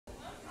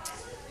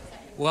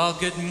Well,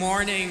 good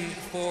morning,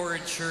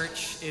 Forward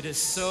Church. It is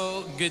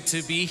so good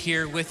to be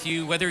here with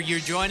you. Whether you're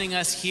joining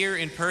us here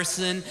in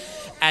person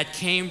at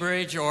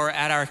Cambridge or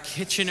at our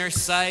Kitchener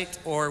site,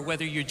 or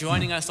whether you're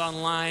joining us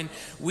online,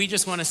 we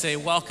just want to say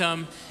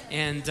welcome.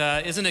 And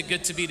isn't it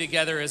good to be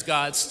together as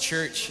God's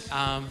church?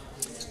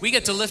 We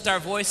get to lift our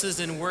voices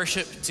in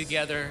worship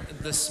together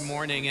this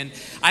morning. And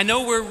I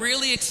know we're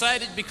really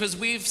excited because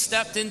we've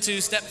stepped into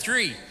step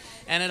 3.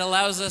 And it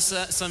allows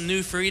us some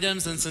new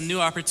freedoms and some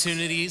new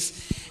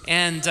opportunities.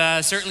 And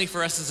certainly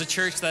for us as a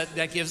church,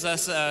 that gives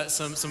us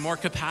some more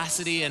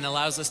capacity and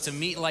allows us to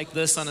meet like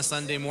this on a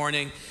Sunday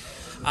morning.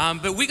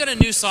 But we got a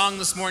new song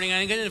this morning.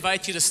 I'm going to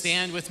invite you to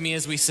stand with me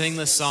as we sing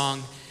this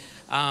song.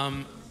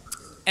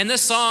 And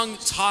this song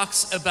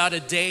talks about a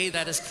day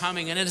that is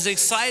coming. And as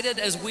excited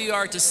as we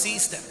are to see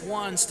step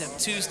 1, step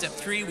 2, step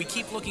 3, we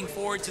keep looking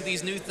forward to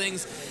these new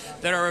things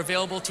that are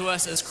available to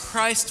us. As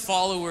Christ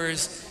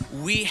followers,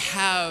 we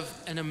have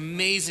an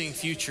amazing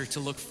future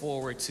to look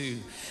forward to,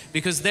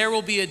 because there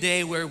will be a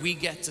day where we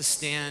get to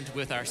stand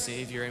with our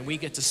Savior and we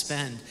get to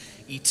spend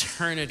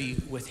eternity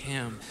with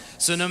Him.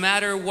 So no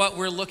matter what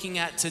we're looking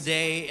at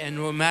today and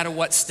no matter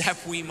what step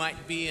we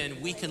might be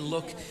in, we can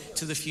look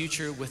to the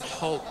future with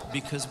hope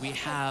because we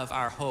have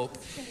our hope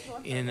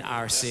in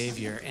our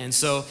Savior. And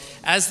so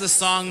as the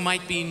song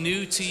might be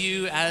new to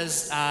you,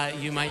 as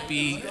you might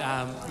be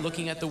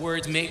looking at the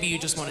words, maybe you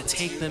just want to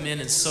take them in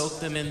and soak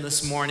them in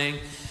this morning.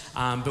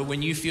 But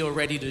when you feel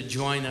ready to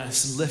join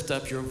us, lift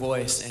up your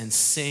voice and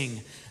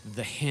sing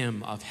the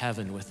hymn of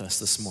heaven with us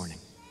this morning.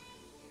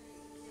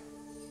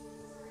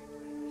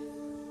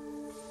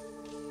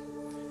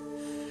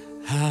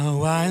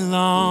 How I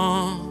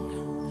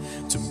long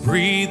to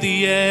breathe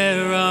the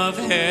air of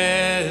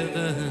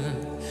heaven,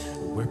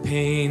 where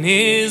pain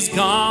is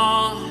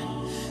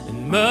gone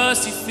and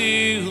mercy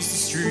fills the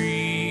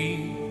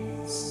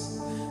streets,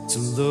 to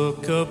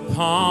look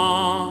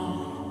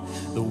upon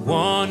the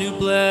one who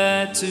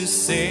bled to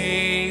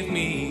save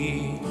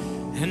me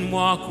and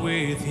walk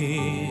with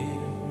Him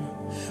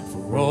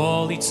for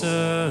all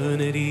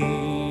eternity.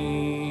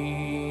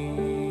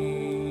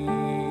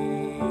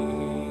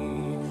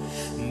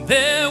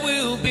 There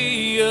will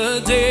be a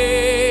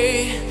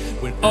day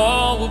when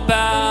all will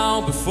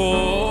bow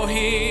before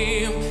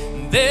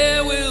Him.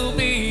 There will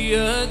be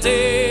a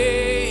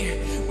day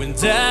when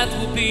death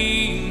will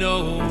be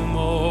no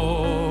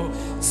more,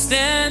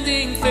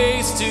 standing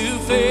face to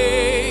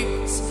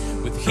face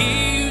with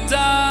He who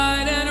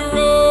died and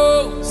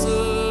rose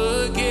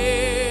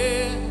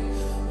again.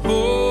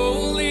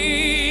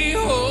 Holy,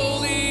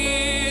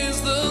 holy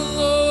is the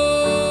Lord.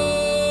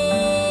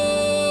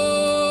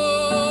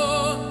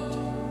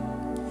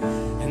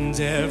 And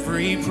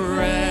every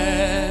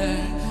prayer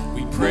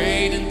we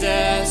prayed in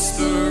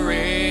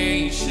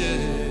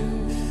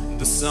desperation,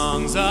 the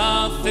songs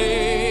of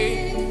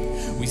faith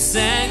we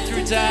sang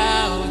through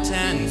doubt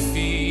and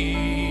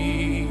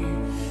fear,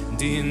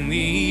 and in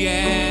the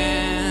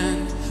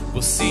end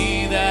we'll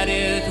see that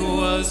it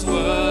was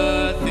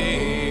worth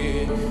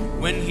it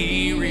when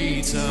He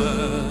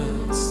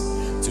returns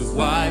to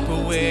wipe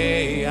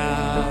away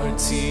our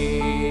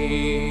tears.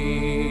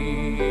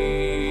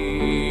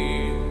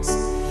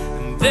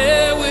 And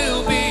there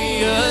will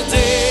be a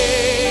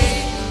day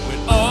when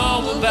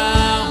all will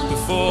bow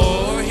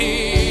before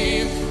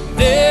Him.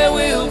 There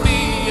will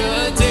be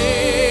a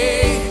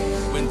day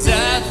when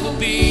death will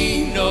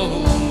be no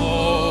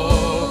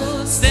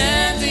more,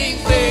 standing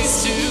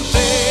face to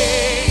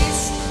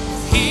face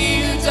with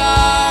He who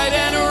died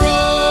and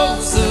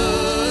rose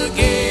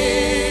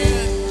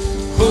again.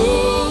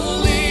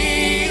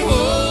 Holy,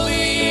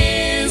 holy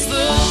is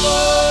the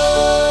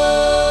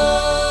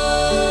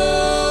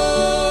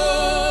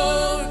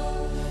Lord.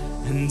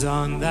 And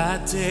on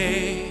that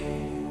day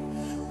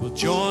we'll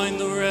join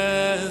the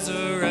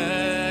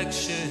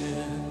resurrection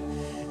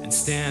and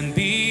stand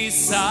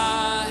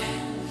beside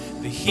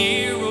the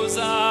heroes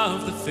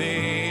of the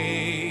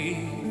faith,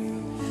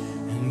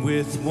 and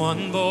with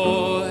one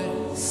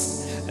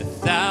voice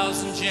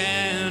 1,000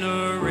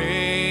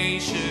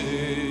 generations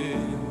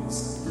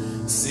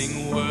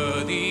sing,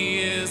 worthy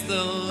is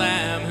the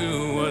Lamb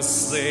who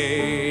was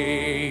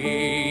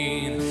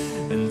slain.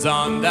 And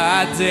on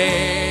that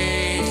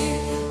day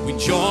we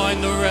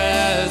join the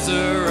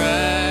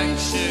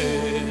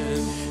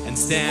resurrection and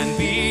stand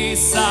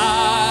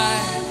beside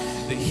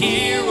the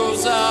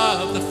heroes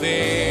of the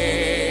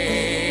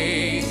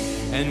faith,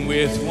 and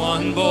with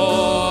one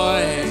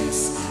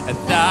voice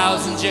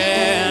 1,000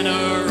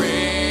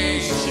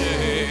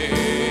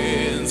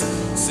 generations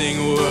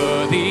sing,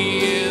 worthy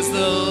is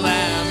the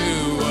Lamb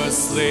who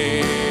was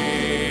slain.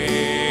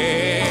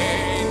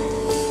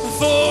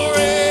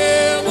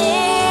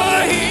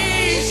 Forever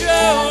He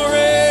shall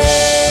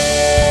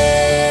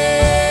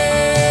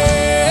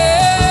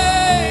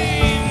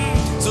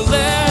reign. So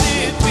let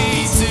it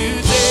be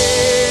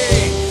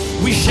today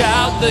we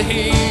shout the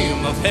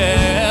hymn of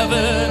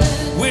heaven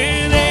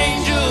with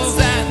angels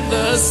and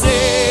the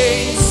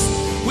saints.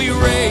 We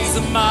raise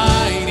a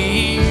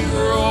mighty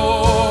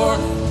roar,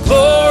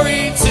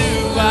 glory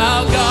to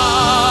our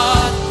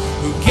God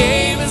who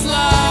gave His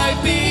life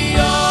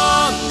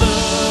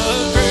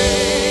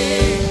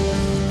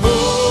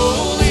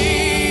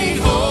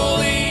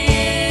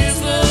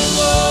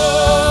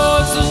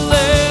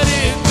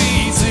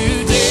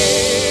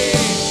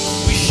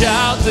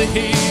shout the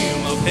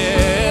hymn of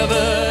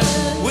heaven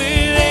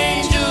with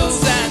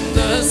angels and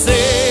the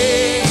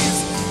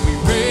saints. We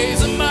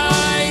praise a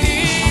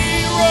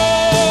mighty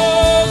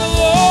roar,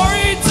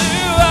 glory to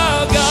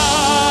our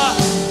God,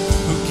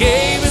 who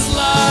gave his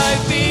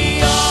life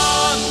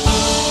beyond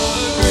the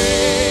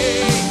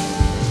grave.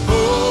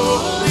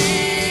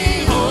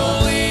 Holy,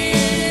 holy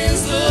is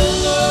the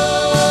Lord.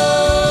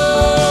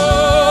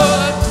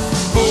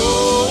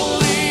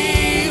 Holy,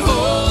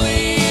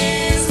 holy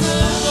is the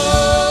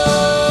Lord.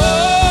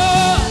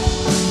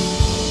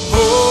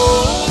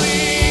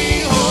 Holy,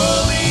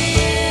 holy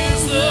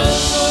is the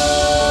Lord.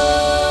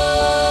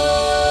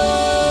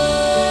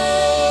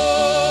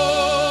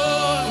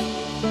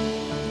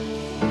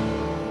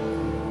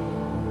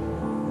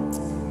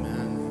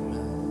 Amen.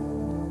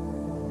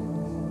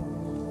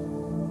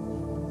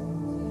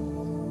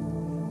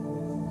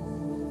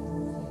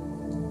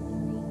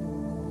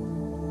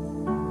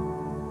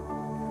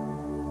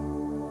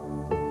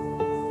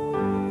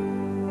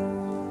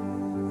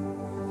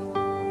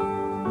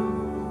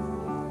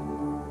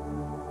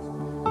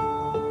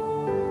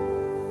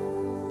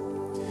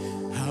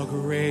 How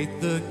great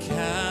the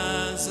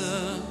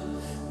chasm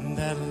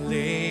that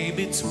lay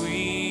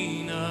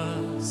between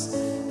us,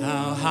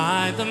 how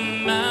high the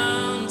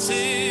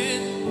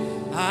mountain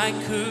I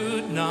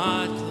could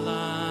not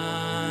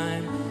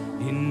climb.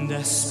 In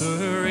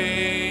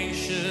desperation,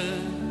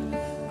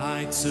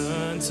 I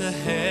turned to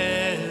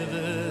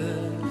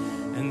heaven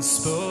and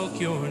spoke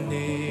your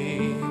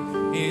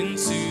name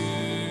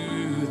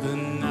into the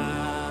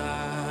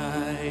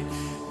night.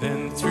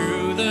 Then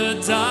through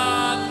the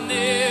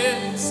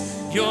darkness,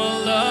 your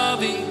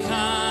loving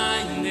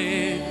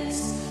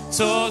kindness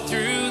tore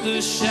through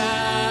the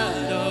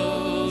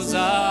shadows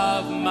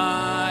of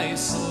my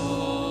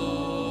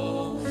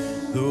soul.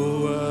 The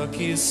work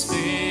is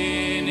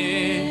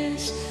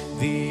finished,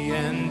 the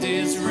end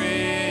is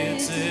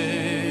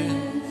written.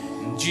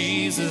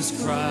 Jesus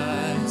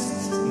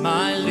Christ,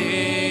 my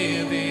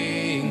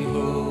living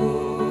hope.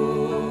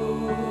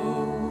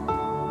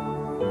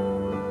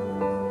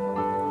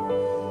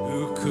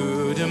 Who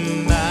could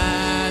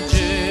imagine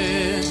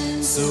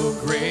so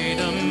great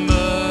a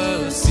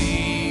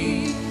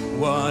mercy?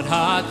 What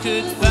heart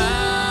could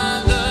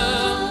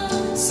fathom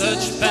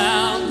such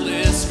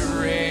boundless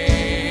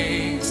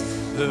grace?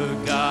 The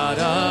God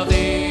of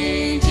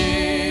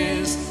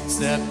ages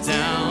stepped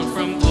down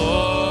from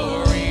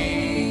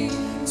glory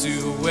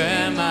to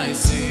wear my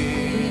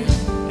sin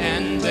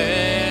and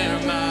bear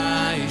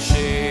my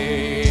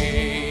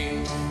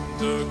shame.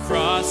 The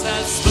cross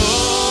has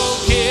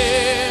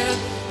spoken,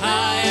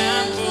 I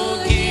am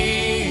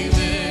forgiven.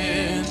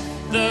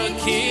 The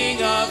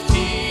King of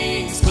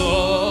Kings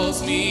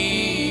calls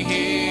me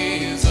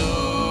his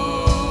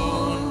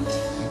own.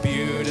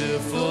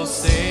 Beautiful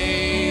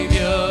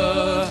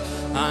Savior,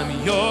 I'm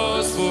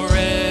yours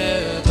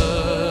forever.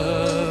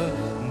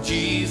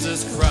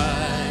 Jesus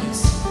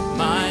Christ,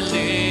 my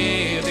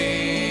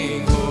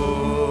living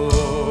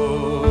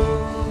hope.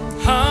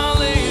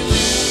 Hallelujah,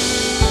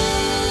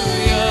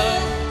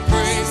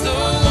 praise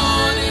the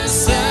one who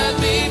set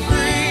me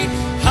free.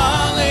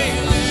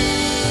 Hallelujah,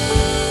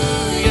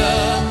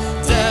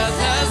 death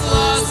has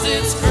lost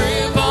its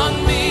grip on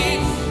me.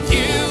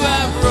 You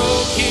have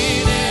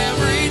broken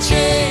every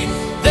chain.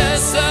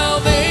 There's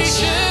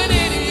salvation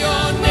in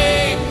your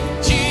name,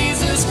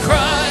 Jesus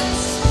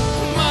Christ,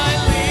 my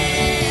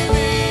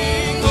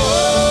living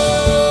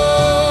hope.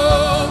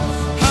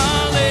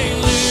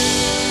 Hallelujah,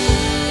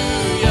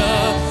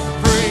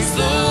 praise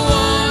the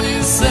one who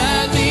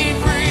set me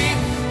free.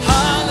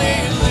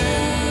 Hallelujah,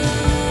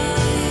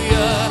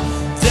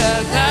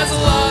 death has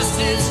lost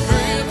its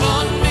grip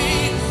on me.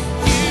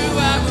 You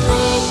have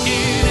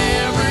broken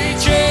every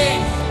chain.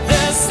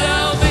 There's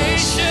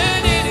salvation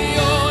in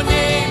your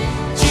name,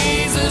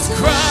 Jesus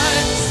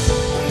Christ,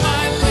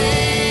 my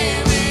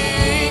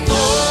living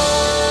hope.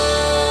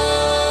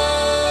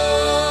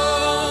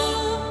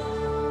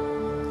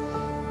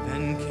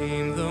 Then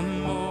came the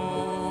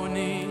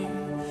morning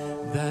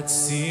that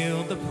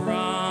sealed the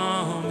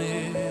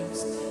promise.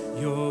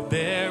 Your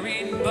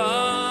buried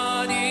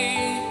body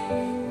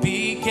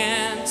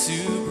began to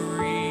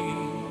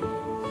breathe.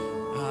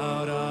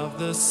 Out of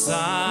the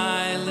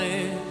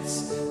silence,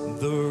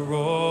 the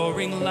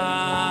roaring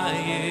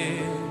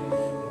lion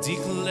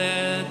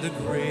declared the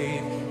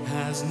grave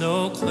has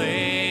no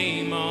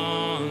claim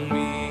on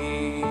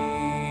me.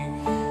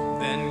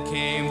 Then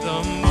came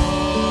the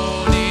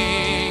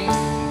morning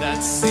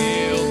that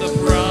sealed the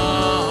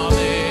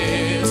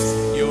promise.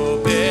 Your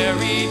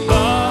buried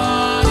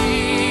body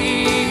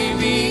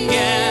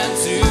began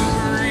to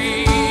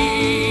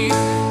breathe.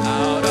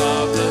 Out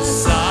of the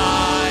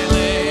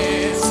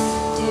silence,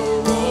 the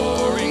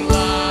roaring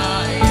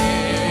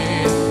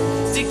lion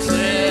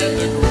declared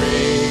the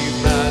grave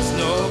has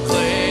no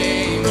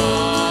claim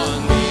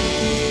on me.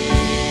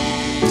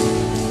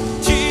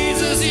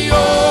 Jesus, your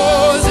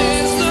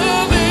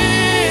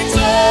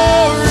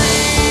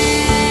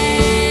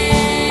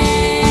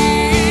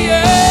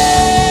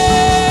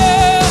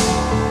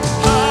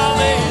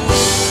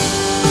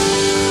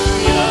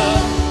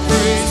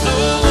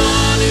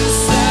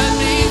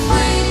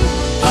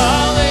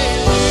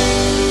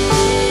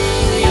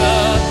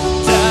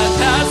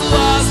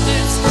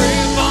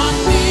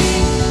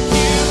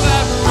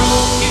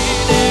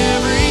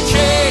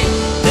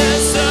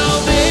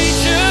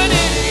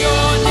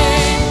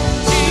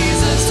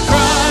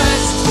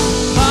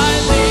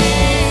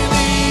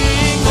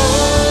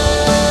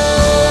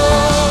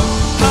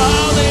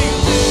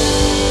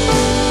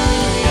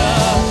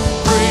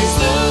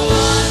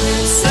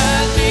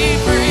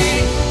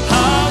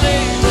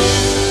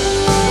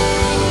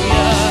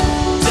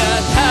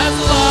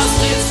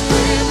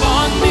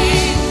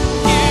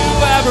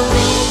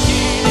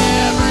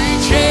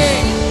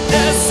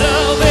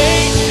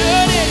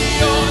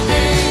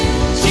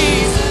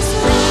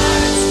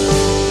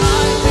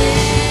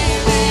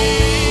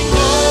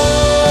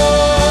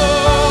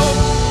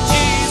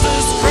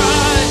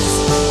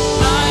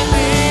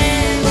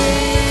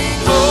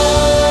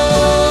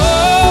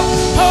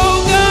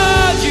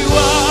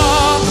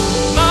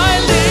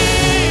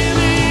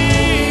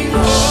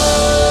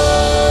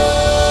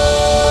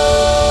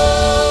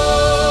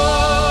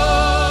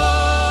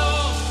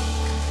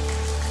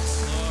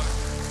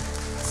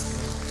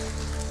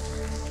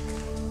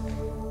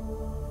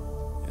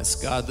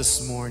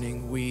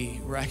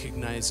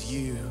recognize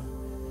you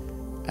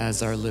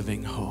as our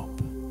living hope,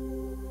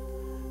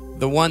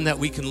 the one that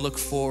we can look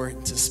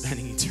forward to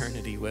spending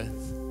eternity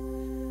with,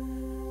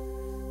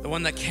 the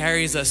one that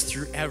carries us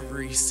through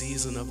every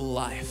season of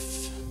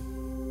life,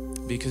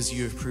 because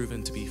you have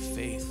proven to be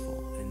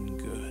faithful and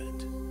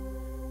good.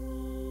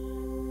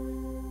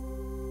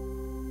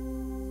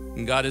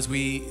 And God, as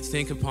we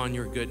think upon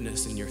your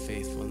goodness and your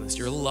faithfulness,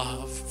 your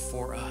love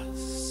for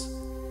us,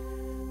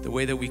 the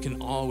way that we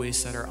can always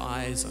set our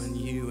eyes on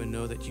you and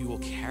know that you will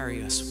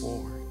carry us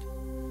forward,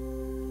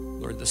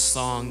 Lord, the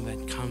song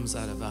that comes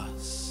out of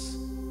us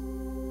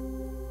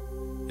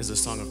is a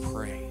song of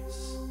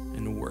praise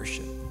and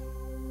worship.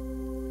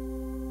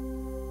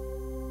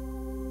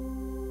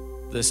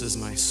 This is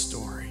my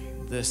story.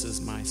 This is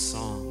my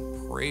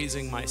song,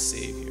 praising my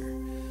Savior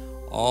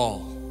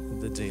all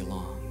the day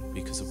long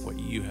because of what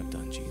you have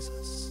done,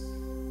 Jesus.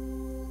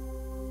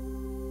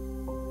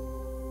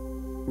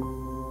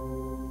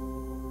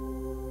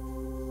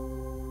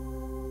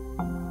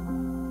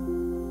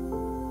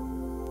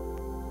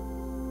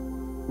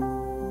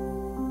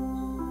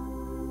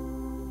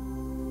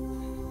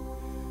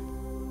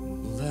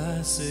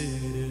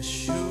 Blessed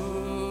assurance,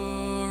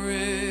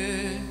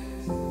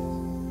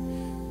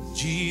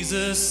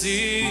 Jesus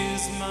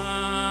is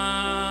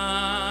mine.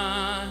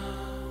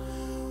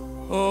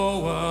 Oh,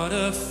 what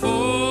a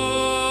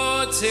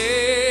foretaste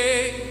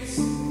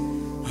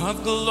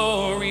of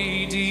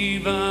glory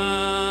divine,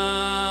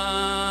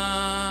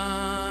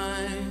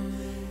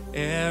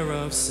 heir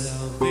of salvation,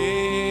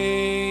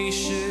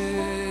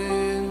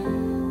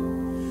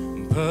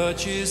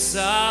 purchase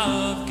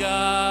of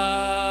God,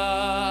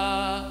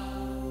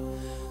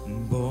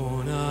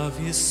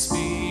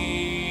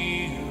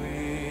 Spirit,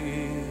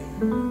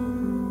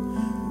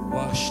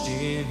 washed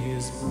in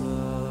his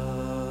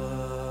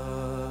blood.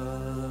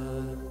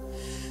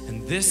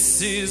 And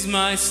this is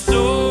my story,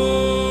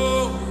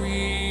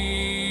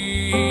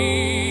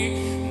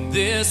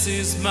 this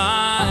is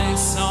my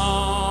song,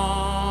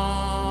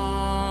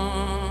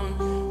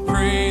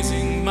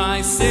 praising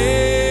my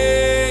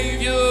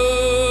Savior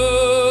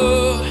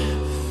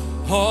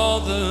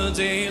all the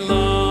day long.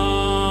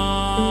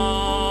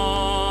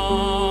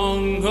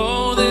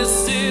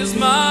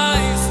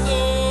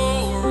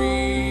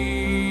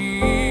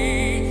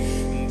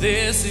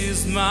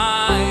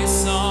 My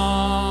song,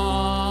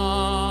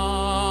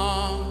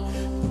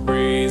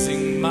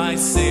 praising my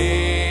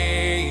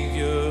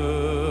Savior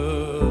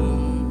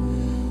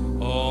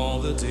all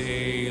the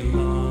day long.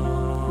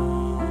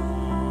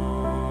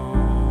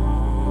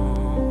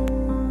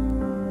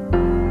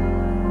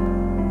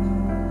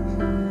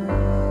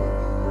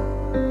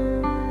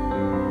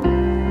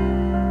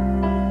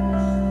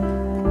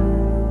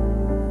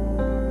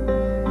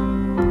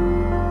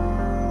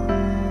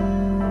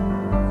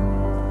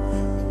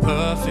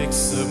 Perfect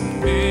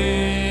submission,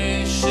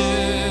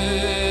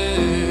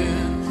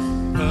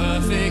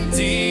 perfect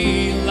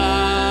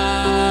delight,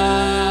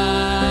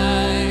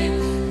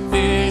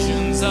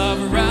 visions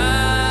of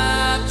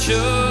rapture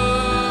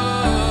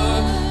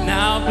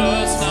now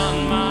burst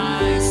on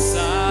my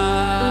sight,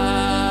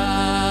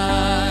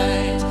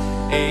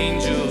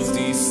 angels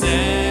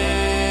descending,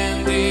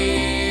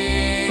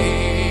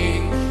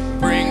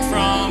 bring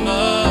from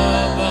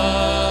above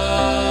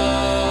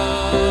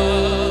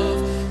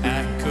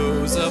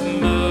echoes of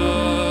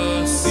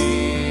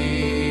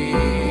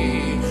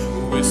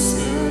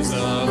whispers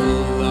of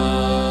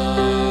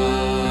love.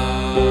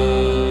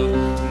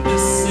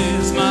 This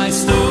is my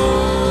story,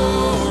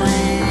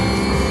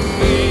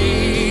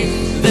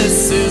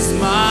 this is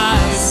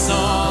my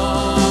song,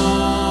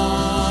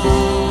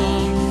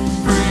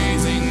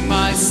 praising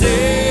my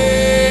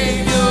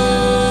Savior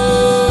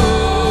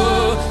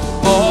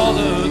all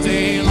the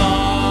day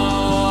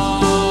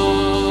long.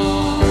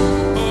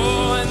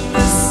 Oh, and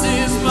this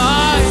is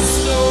my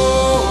story,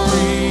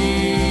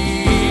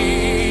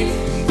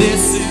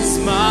 this is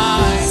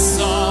my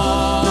song,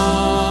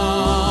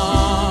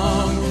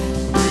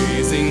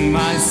 praising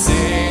my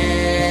Savior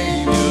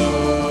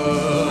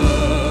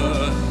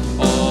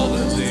all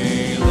the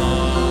day long.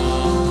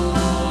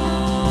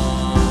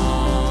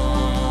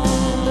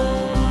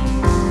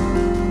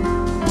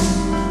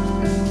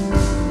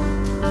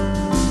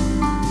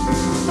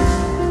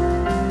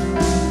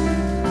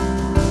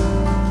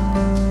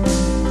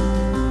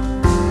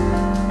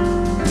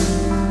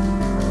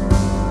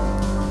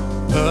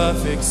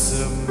 Perfect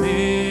submission,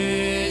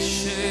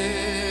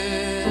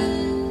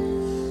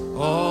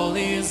 all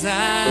is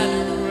at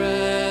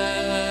rest.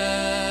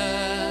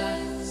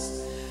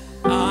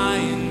 I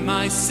in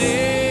my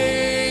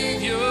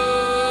Savior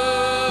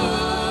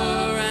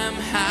am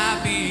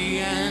happy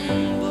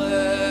and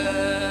blessed,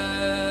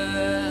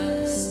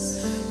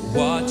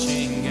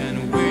 watching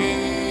and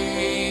waiting,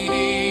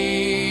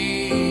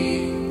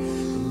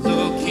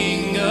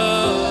 looking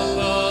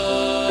above,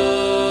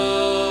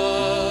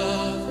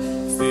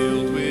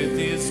 filled with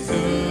his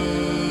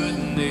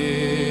goodness,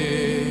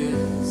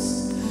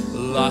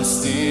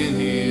 lost in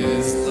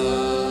his love.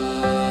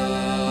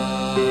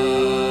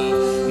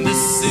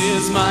 This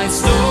is my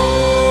story,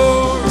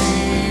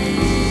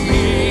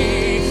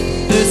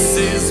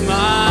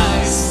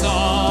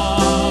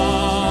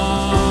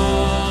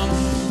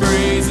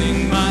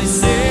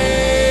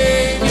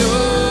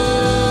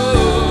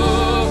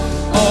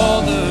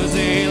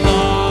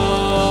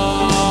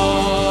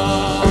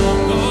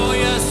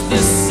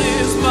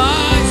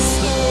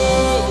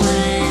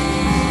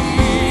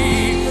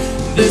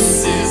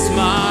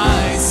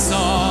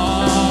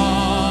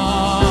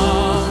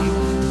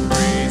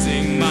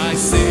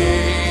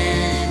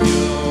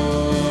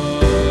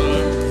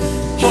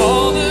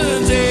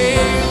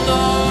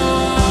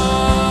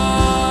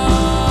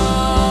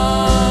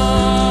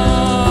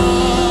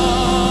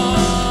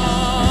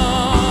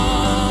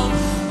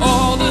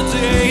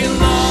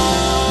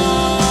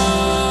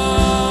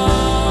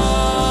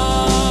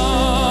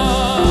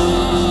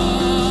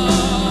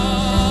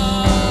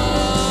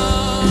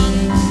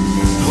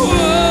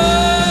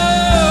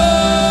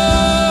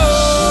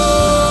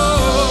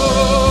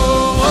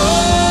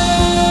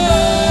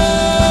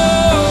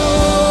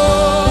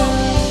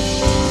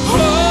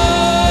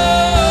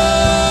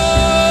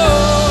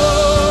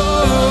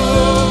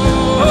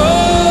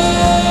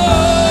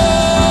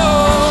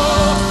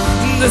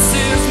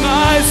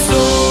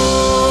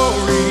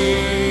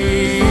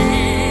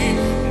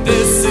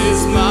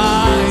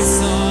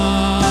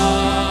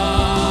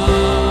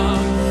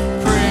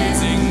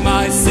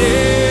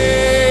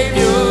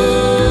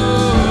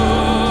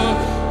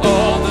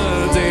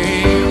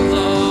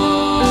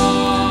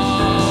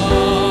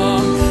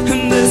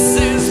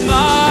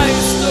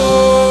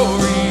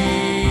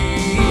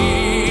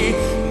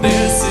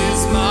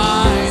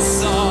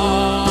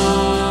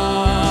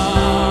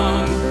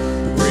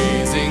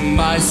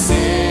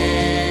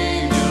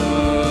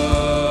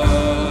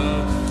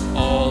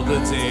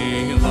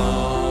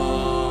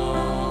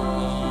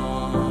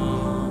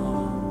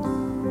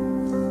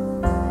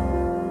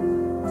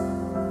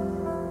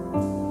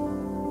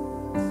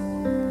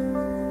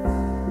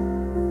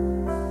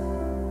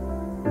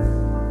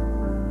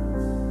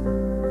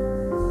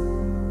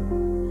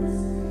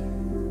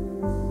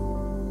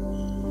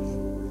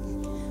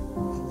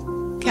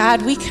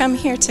 God, we come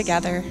here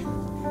together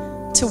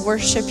to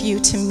worship you,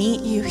 to meet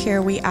you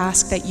here. We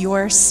ask that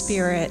your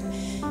Spirit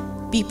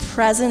be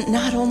present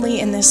not only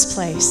in this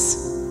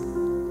place,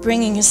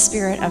 bringing a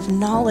spirit of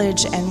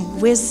knowledge and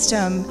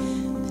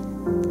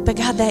wisdom, but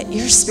God, that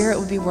your Spirit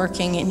would be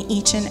working in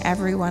each and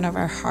every one of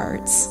our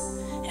hearts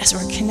as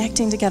we're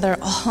connecting together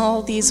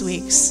all these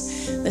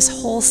weeks, this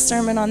whole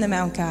Sermon on the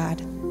Mount,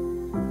 God,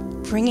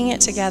 bringing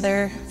it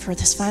together for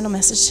this final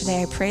message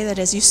today. I pray that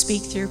as you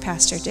speak through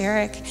Pastor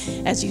Derek,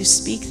 as you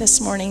speak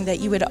this morning, that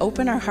you would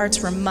open our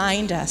hearts,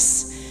 remind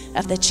us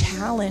of the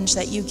challenge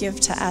that you give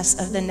to us,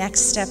 of the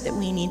next step that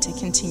we need to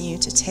continue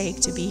to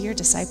take to be your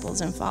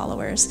disciples and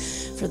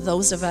followers, for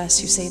those of us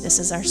who say this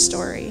is our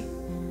story.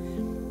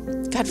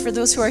 God, for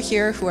those who are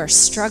here who are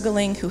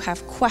struggling, who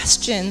have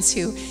questions,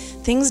 who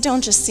things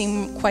don't just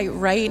seem quite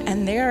right,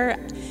 and they're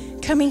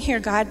coming here,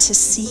 God, to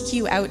seek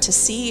you out, to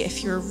see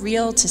if you're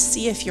real, to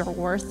see if you're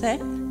worth it.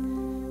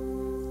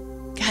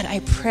 God, I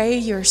pray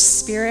your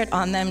Spirit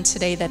on them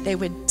today, that they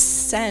would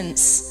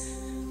sense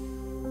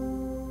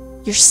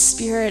your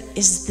Spirit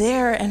is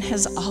there and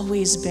has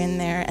always been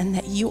there, and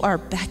that you are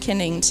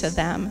beckoning to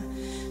them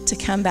to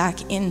come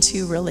back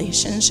into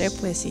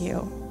relationship with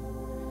you.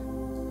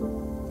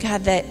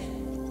 God, that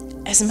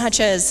as much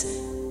as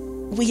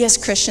we as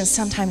Christians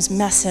sometimes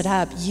mess it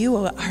up, you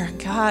are a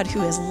God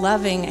who is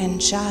loving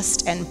and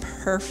just and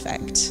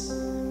perfect.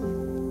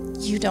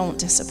 You don't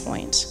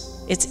disappoint.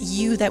 It's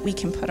you that we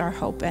can put our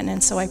hope in.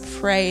 And so I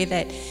pray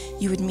that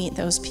you would meet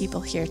those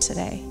people here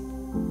today.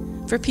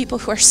 For people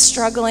who are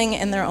struggling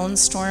in their own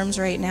storms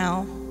right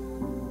now,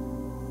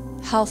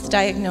 health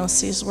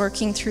diagnoses,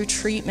 working through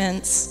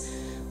treatments,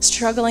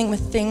 struggling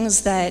with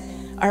things that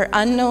are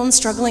unknown,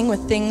 struggling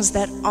with things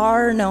that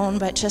are known,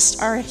 but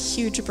just are a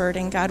huge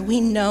burden. God,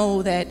 we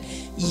know that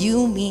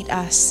you meet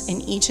us in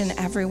each and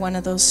every one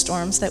of those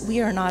storms, that we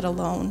are not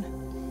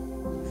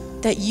alone,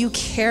 that you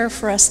care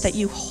for us, that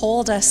you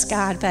hold us,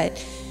 God.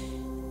 But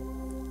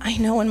I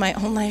know in my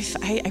own life,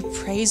 I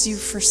praise you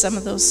for some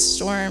of those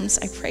storms.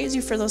 I praise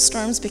you for those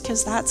storms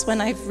because that's when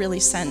I've really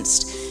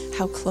sensed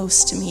how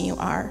close to me you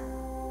are,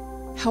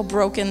 how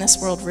broken this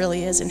world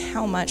really is, and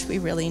how much we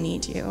really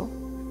need you.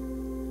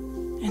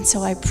 And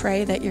so I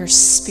pray that your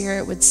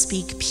Spirit would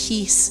speak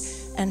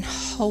peace and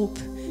hope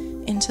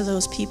into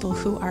those people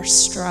who are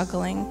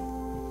struggling,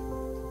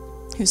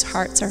 whose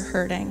hearts are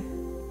hurting,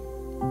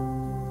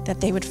 that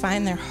they would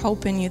find their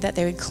hope in you, that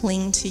they would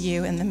cling to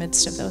you in the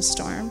midst of those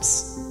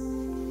storms.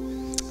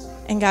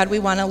 And God, we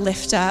want to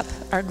lift up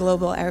our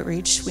global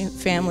outreach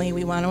family.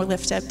 We want to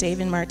lift up Dave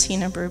and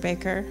Martina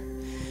Brubaker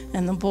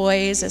and the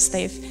boys as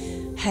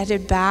they've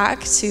headed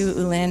back to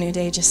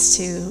Ulan-Ude just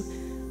to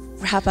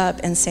wrap up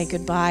and say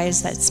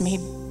goodbyes. That's made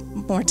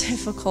more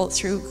difficult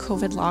through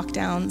COVID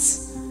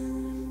lockdowns.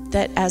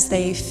 That as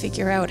they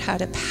figure out how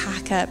to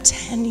pack up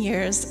 10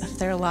 years of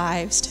their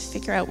lives, to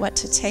figure out what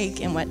to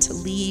take and what to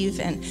leave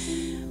and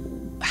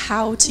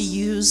how to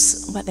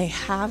use what they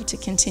have to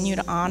continue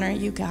to honor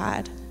you,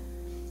 God.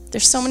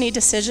 There's so many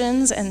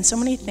decisions and so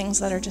many things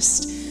that are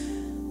just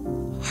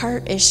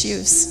heart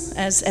issues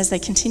as they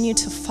continue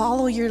to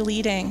follow your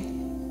leading,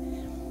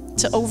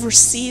 to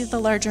oversee the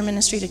larger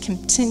ministry, to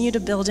continue to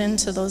build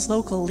into those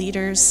local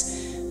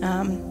leaders,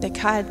 that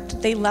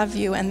God, they love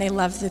you and they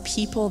love the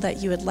people that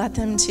you would let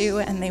them to,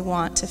 and they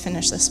want to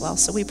finish this well.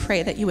 So we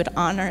pray that you would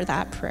honor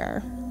that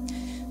prayer,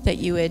 that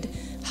you would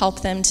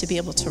help them to be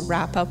able to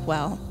wrap up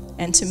well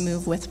and to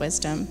move with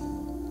wisdom.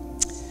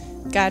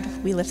 God,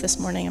 we lift this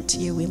morning up to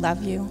you. We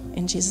love you.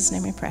 In Jesus'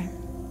 name we pray.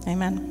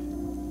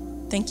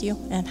 Amen. Thank you,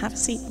 and have a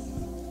seat.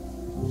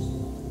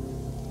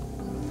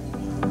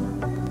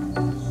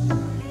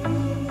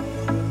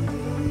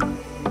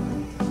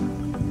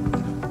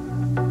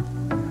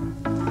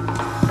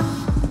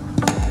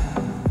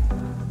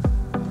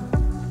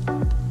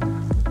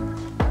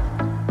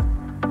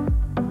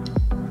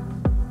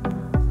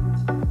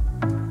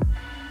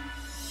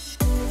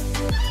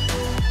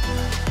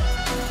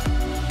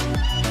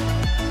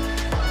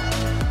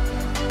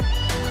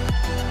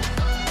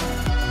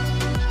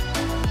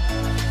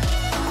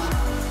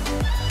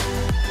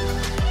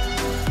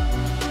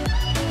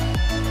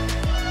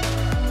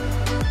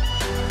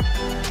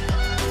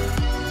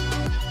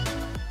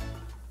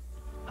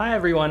 Hi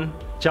everyone,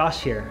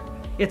 Josh here.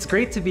 It's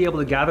great to be able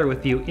to gather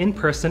with you in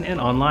person and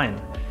online.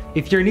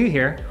 If you're new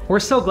here, we're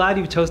so glad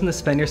you've chosen to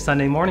spend your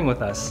Sunday morning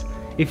with us.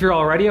 If you're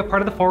already a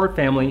part of the Forward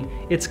family,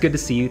 it's good to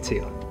see you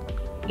too.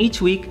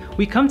 Each week,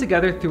 we come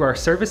together through our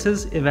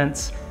services,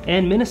 events,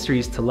 and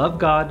ministries to love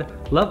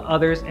God, love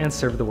others, and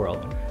serve the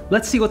world.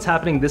 Let's see what's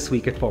happening this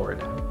week at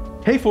Forward.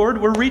 Hey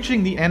Forward, we're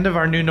reaching the end of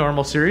our New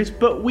Normal series,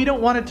 but we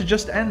don't want it to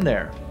just end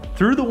there.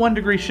 Through the 1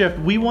 Degree Shift,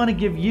 we want to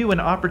give you an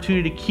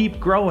opportunity to keep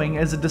growing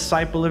as a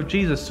disciple of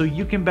Jesus so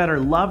you can better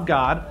love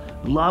God,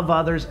 love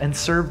others, and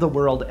serve the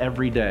world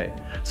every day.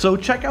 So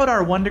check out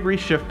our 1 Degree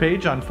Shift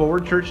page on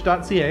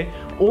forwardchurch.ca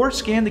or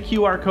scan the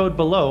QR code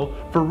below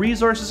for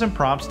resources and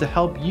prompts to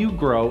help you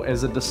grow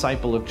as a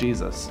disciple of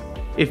Jesus.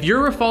 If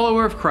you're a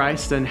follower of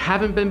Christ and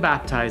haven't been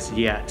baptized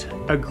yet,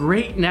 a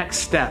great next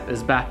step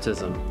is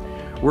baptism.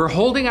 We're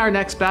holding our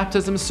next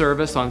baptism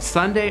service on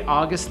Sunday,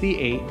 August the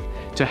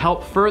 8th to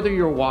help further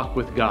your walk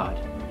with God.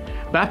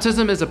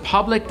 Baptism is a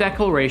public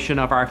declaration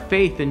of our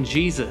faith in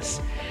Jesus,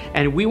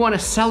 and we want to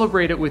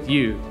celebrate it with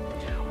you.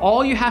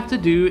 All you have to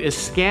do is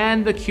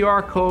scan the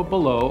QR code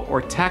below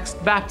or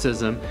text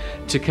baptism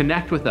to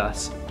connect with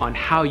us on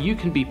how you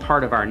can be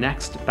part of our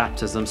next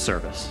baptism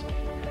service.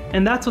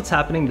 And that's what's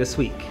happening this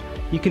week.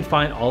 You can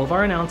find all of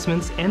our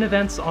announcements and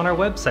events on our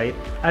website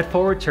at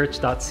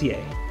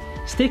forwardchurch.ca.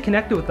 Stay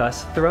connected with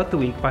us throughout the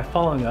week by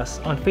following us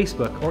on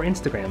Facebook or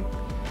Instagram.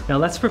 Now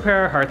let's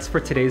prepare our hearts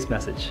for today's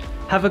message.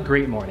 Have a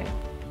great morning.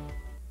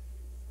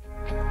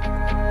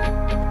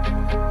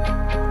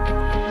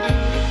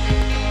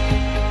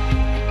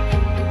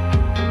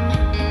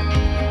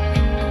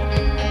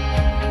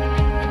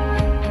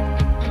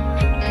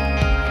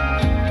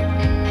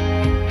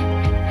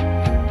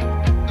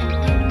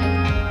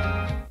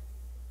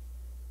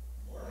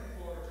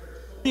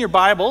 Your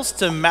Bibles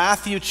to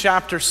Matthew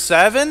chapter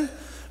 7,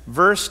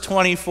 verse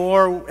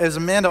 24. As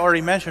Amanda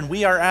already mentioned,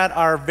 we are at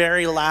our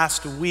very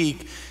last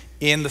week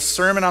in the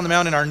Sermon on the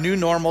Mount in our New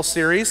Normal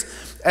series.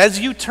 As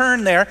you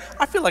turn there,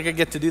 I feel like I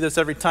get to do this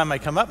every time I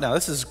come up now.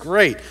 This is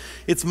great.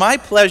 It's my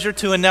pleasure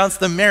to announce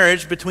the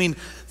marriage between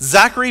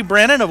Zachary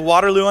Brennan of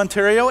Waterloo,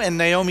 Ontario, and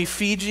Naomi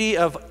Fiji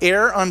of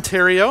Ayr,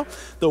 Ontario.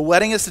 The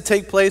wedding is to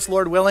take place,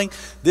 Lord willing,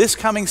 this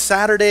coming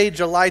Saturday,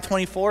 July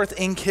 24th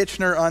in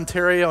Kitchener,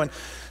 Ontario. And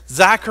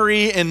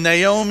Zachary and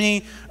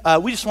Naomi,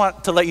 we just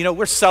want to let you know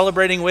we're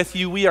celebrating with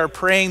you. We are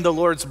praying the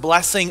Lord's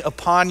blessing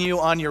upon you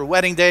on your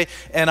wedding day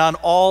and on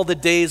all the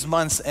days,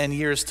 months, and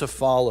years to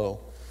follow.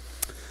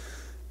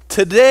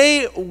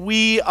 Today,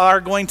 we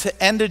are going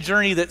to end a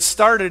journey that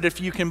started,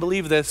 if you can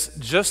believe this,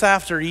 just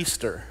after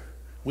Easter.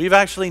 We've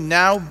actually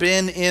now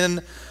been in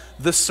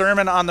the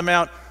Sermon on the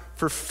Mount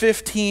for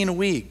 15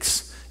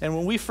 weeks. And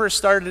when we first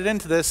started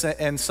into this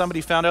and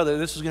somebody found out that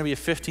this was going to be a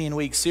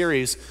 15-week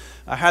series,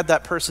 I had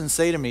that person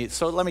say to me,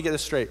 so let me get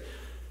this straight.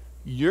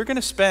 You're going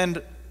to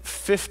spend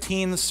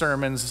 15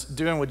 sermons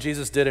doing what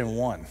Jesus did in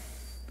one.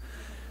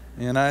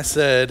 And I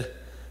said,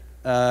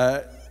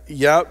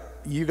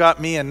 yep, you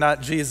got me and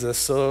not Jesus.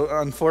 So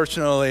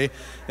unfortunately,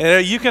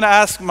 you can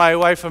ask my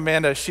wife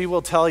Amanda. She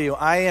will tell you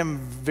I am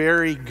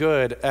very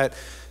good at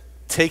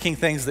taking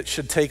things that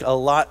should take a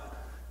lot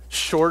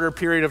shorter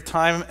period of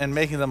time and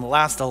making them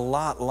last a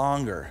lot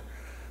longer,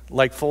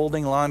 like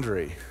folding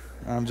laundry.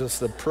 I'm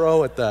just a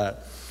pro at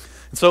that.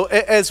 So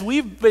as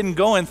we've been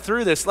going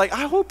through this,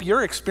 I hope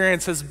your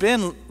experience has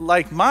been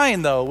like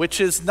mine, though,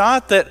 which is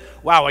not that,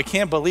 wow, I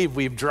can't believe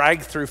we've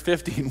dragged through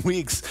 15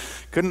 weeks.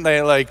 Couldn't they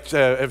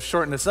have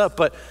shortened this up?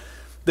 But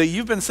that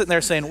you've been sitting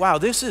there saying, wow,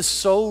 this is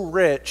so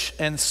rich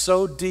and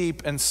so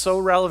deep and so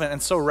relevant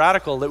and so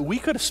radical that we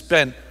could have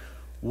spent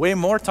way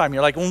more time.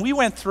 You're like, when we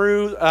went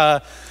through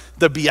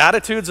the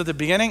Beatitudes at the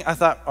beginning, I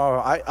thought, oh,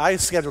 I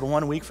scheduled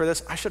 1 week for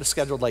this. I should have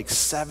scheduled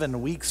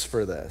 7 weeks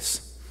for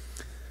this.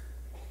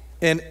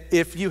 And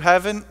if you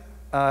haven't,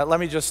 let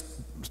me just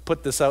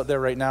put this out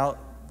there right now.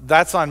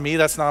 That's on me.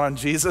 That's not on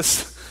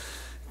Jesus.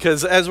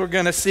 Because as we're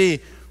going to see,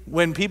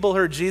 when people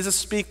heard Jesus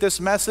speak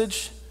this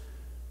message,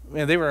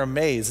 man, they were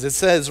amazed. It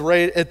says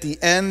right at the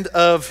end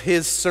of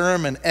his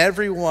sermon,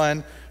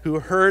 everyone who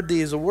heard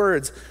these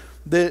words,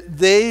 that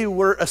they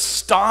were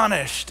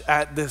astonished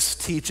at this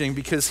teaching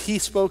because he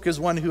spoke as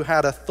one who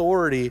had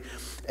authority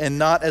and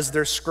not as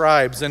their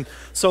scribes. And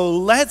so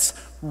let's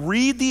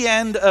read the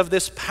end of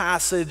this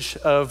passage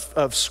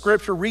of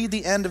Scripture, read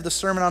the end of the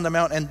Sermon on the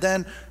Mount, and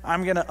then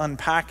I'm going to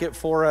unpack it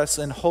for us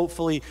and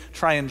hopefully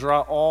try and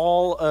draw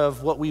all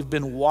of what we've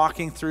been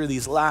walking through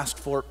these last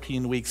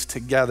 14 weeks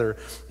together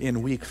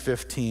in week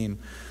 15. It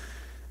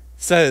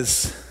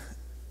says,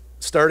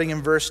 starting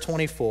in verse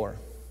 24,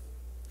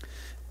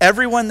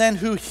 everyone then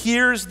who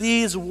hears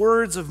these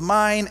words of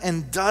mine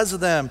and does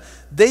them,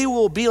 they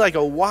will be like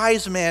a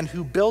wise man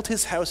who built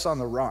his house on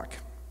the rock.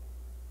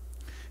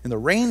 And the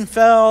rain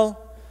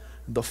fell,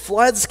 the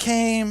floods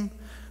came,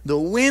 the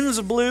winds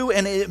blew,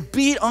 and it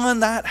beat on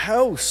that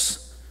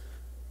house.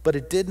 But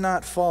it did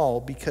not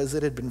fall because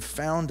it had been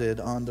founded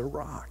on the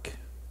rock.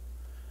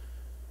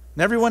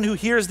 And everyone who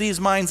hears these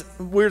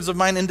words of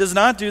mine and does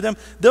not do them,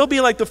 they'll be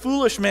like the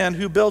foolish man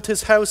who built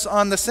his house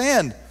on the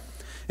sand.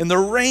 And the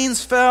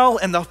rains fell,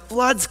 and the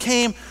floods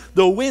came,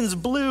 the winds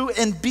blew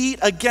and beat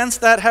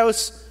against that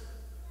house,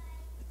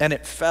 and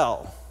it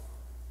fell.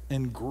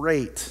 And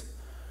great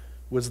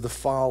was the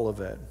fall of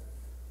it.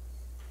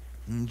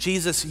 And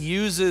Jesus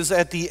uses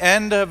at the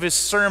end of his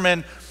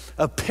sermon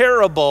a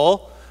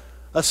parable,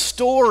 a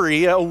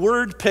story, a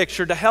word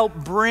picture to help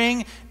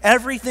bring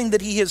everything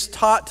that he has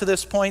taught to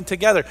this point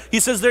together. He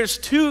says there's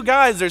two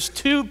guys, there's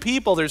two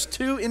people, there's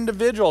two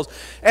individuals,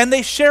 and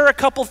they share a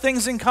couple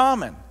things in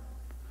common.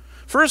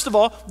 First of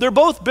all, they're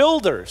both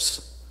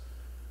builders.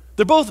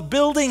 They're both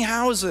building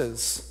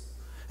houses.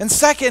 And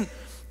second,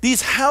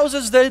 these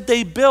houses that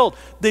they built,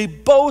 they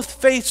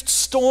both faced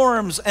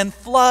storms and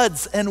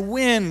floods and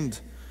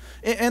wind.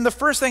 And the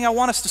first thing I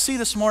want us to see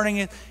this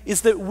morning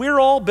is that we're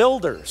all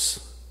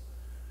builders.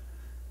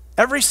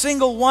 Every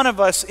single one of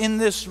us in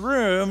this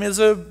room is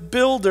a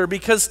builder,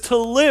 because to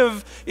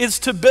live is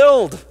to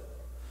build.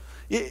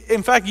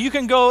 In fact, you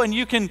can go and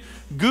you can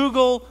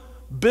Google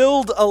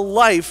 "build a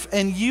life"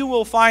 and you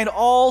will find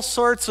all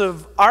sorts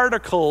of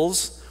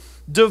articles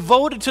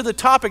devoted to the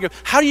topic of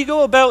how do you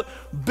go about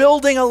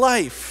building a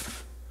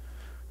life.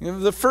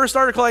 The first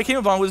article I came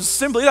upon was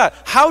simply that: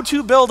 how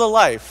to build a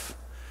life.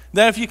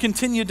 Then if you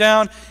continue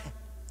down,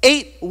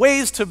 8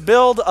 ways to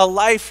build a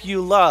life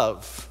you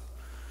love.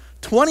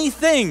 20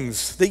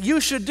 things that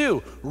you should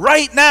do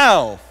right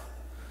now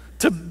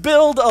to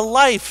build a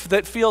life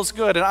that feels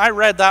good. And I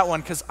read that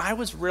one because I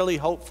was really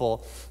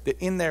hopeful that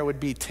in there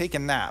would be take a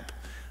nap.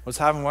 I was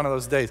having one of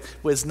those days.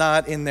 It was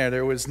not in there.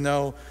 There was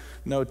no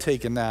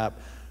take a nap.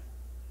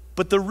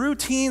 But the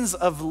routines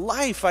of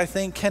life, I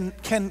think,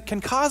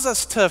 can cause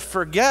us to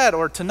forget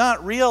or to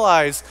not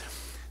realize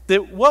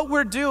that what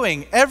we're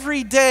doing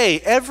every day,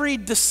 every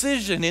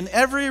decision, in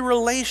every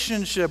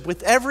relationship,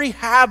 with every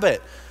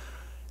habit,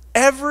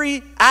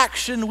 every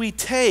action we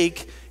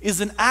take is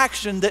an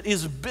action that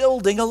is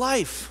building a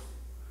life.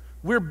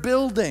 We're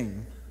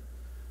building.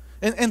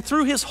 And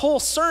through his whole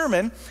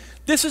sermon,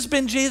 this has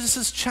been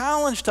Jesus'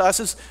 challenge to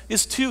us,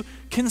 is to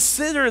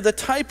consider the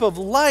type of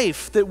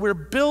life that we're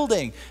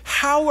building.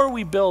 How are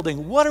we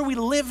building? What are we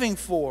living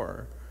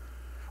for?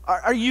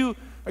 Are you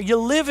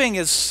living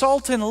as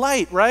salt and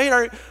light,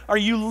 right? Are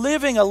you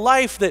living a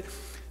life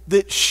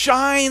that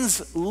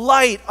shines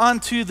light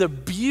onto the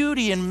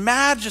beauty and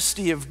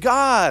majesty of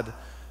God?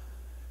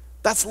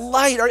 That's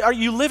light. Are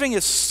you living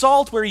as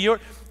salt, where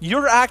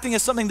you're acting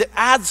as something that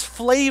adds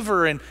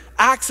flavor and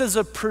acts as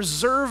a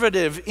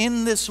preservative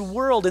in this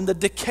world, in the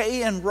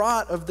decay and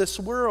rot of this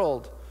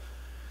world?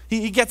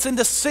 He gets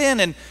into sin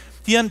and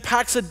he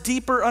unpacks a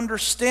deeper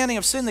understanding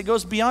of sin that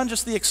goes beyond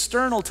just the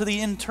external to the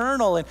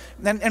internal.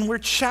 And we're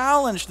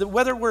challenged that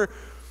whether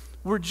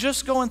we're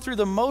just going through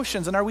the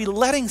motions, and are we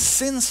letting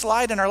sin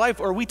slide in our life,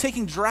 or are we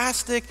taking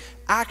drastic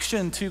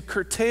action to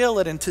curtail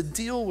it and to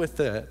deal with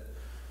it?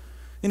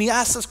 And he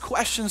asks us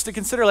questions to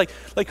consider, like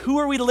who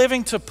are we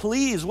living to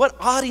please? What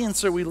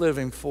audience are we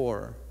living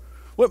for?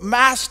 What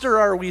master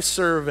are we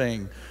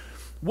serving?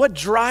 What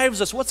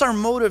drives us? What's our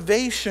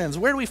motivations?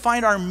 Where do we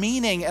find our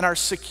meaning and our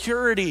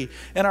security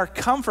and our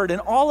comfort?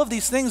 And all of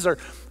these things are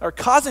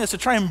causing us to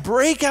try and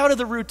break out of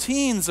the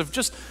routines of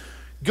just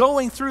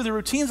going through the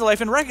routines of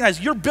life and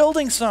recognize you're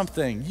building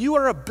something. You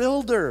are a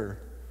builder.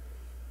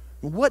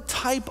 What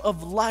type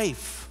of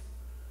life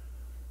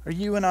are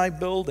you and I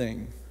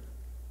building?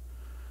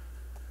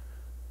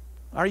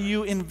 Are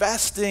you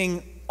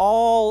investing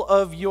all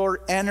of your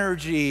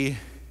energy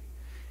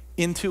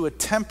into a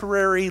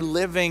temporary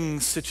living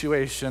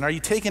situation? Are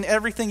you taking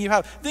everything you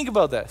have? Think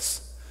about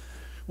this.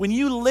 When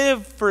you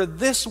live for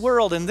this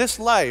world and this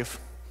life,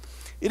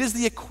 it is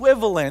the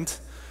equivalent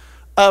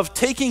of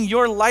taking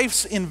your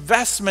life's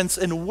investments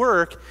and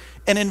work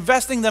and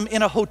investing them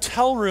in a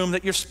hotel room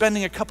that you're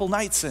spending a couple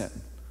nights in,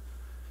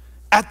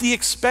 at the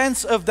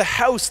expense of the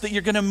house that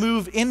you're going to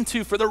move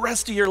into for the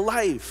rest of your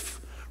life.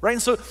 Right?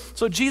 And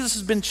so Jesus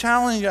has been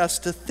challenging us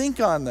to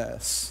think on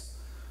this,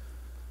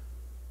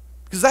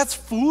 because that's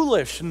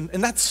foolish and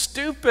that's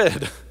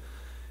stupid.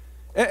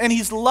 And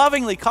he's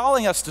lovingly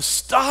calling us to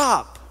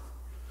stop.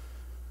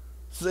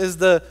 As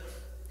the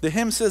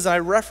hymn says, I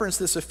referenced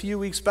this a few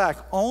weeks back,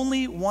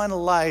 only one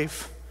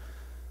life,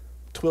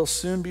 'twill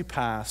soon be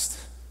past.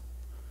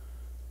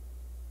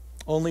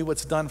 Only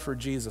what's done for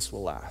Jesus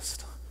will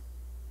last.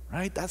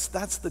 Right?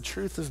 That's the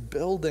truth of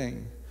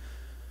building.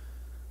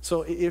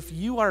 So if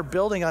you are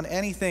building on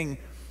anything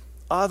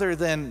other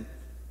than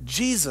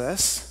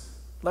Jesus,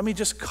 let me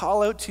just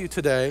call out to you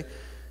today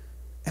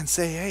and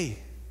say, hey,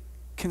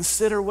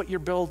 consider what you're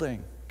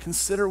building.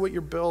 Consider what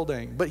you're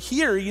building. But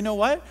here, you know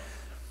what?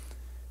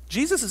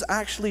 Jesus is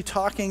actually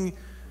talking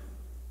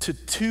to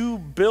 2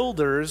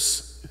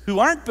 builders who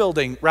aren't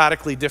building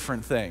radically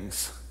different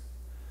things.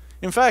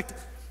 In fact,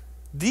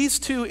 these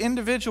 2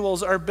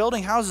 individuals are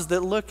building houses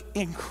that look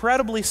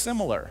incredibly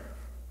similar.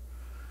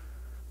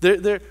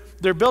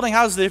 They're building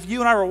houses that if you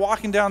and I were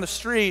walking down the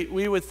street,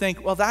 we would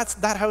think, well,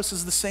 that house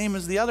is the same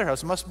as the other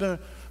house. It must have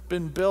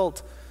been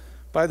built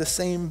by the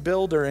same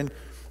builder. And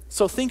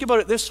so think about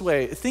it this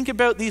way. Think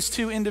about these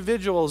 2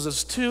 individuals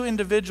as 2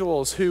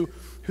 individuals who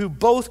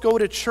both go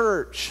to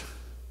church,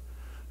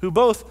 who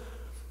both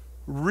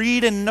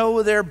read and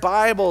know their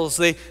Bibles.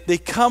 They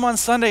come on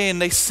Sunday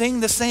and they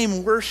sing the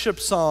same worship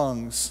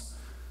songs.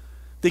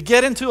 They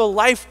get into a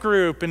life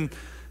group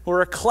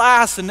or a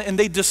class and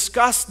they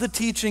discuss the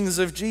teachings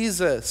of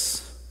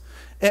Jesus.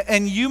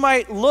 And you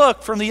might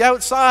look from the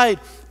outside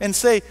and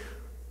say,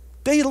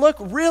 they look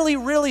really,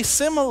 really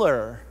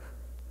similar.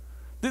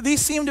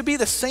 These seem to be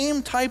the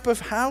same type of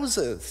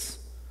houses.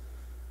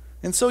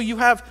 And so you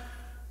have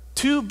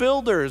 2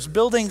 builders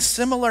building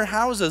similar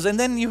houses, and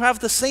then you have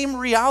the same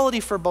reality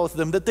for both of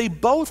them, that they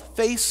both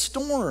face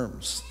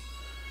storms.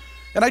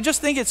 And I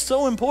just think it's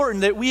so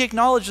important that we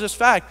acknowledge this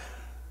fact.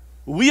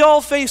 We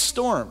all face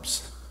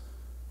storms.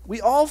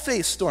 We all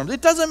face storms.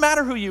 It doesn't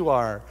matter who you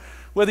are,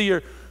 whether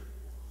you're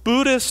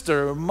Buddhist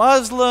or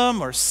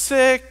Muslim or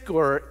Sikh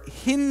or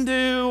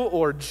Hindu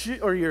or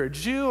you're a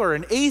Jew or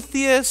an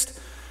atheist,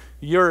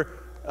 you're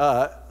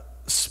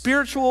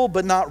spiritual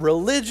but not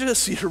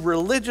religious, you're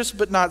religious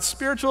but not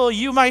spiritual,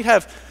 you might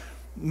have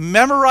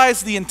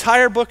memorized the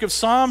entire book of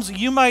Psalms,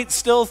 you might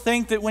still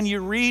think that when you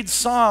read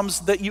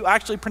Psalms that you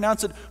actually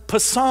pronounce it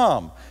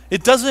psalm.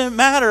 It doesn't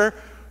matter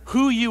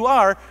who you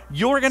are,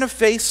 you're going to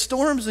face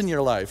storms in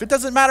your life. It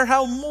doesn't matter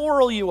how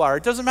moral you are.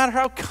 It doesn't matter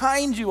how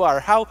kind you are,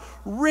 how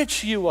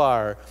rich you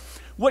are,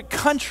 what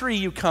country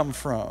you come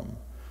from.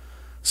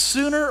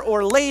 Sooner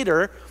or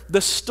later,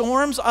 the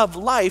storms of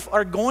life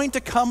are going to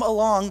come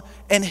along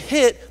and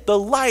hit the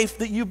life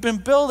that you've been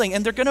building,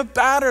 and they're going to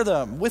batter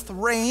them with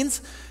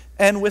rains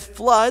and with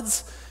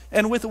floods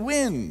and with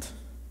wind.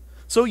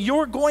 So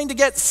you're going to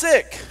get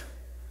sick.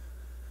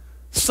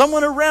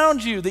 Someone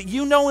around you that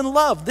you know and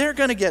love, they're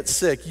going to get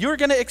sick. You're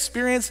going to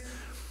experience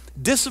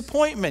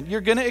disappointment.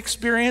 You're going to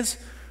experience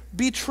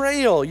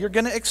betrayal. You're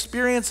going to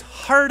experience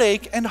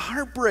heartache and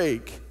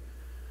heartbreak.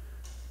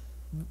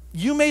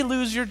 You may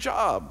lose your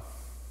job.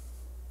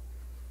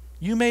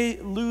 You may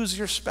lose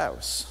your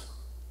spouse.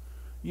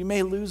 You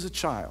may lose a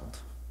child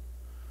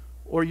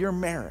or your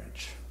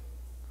marriage.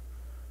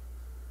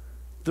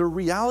 The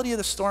reality of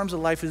the storms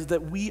of life is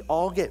that we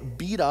all get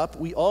beat up.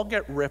 We all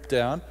get ripped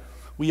down.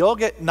 We all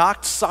get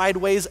knocked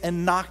sideways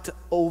and knocked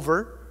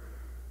over.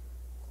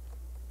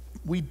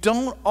 We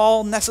don't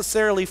all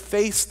necessarily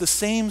face the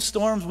same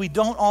storms. We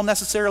don't all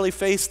necessarily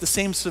face the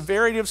same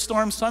severity of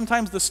storms.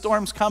 Sometimes the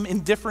storms come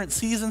in different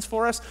seasons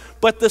for us,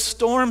 but the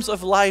storms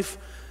of life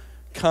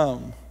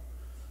come.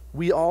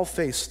 We all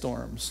face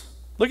storms.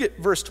 Look at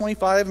verse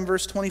 25 and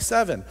verse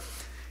 27.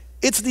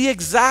 It's the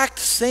exact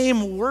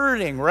same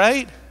wording,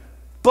 right?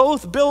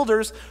 Both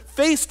builders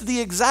faced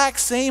the exact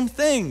same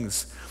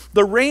things.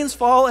 The rains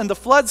fall and the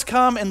floods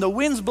come and the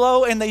winds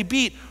blow and they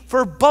beat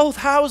for both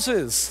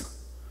houses.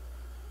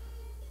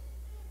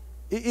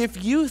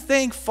 If you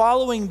think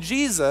following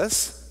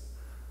Jesus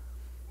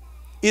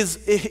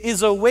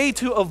is a way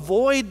to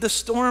avoid the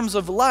storms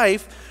of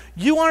life,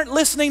 you aren't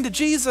listening to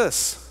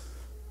Jesus.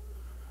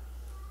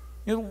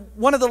 You know,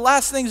 one of the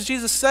last things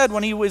Jesus said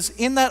when he was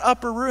in that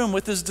upper room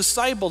with his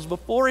disciples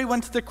before he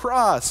went to the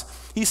cross,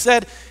 he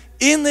said,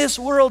 "In this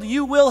world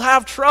you will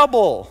have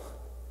trouble."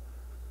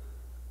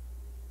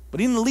 But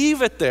he didn't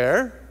leave it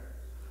there.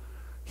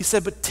 He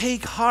said, "But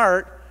take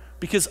heart,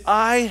 because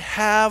I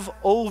have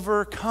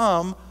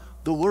overcome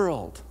the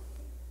world."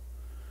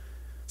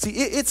 See,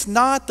 it's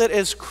not that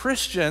as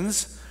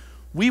Christians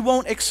we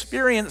won't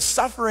experience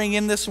suffering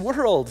in this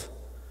world.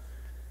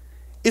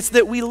 It's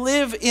that we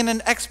live in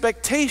an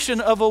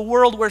expectation of a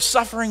world where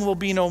suffering will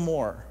be no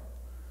more.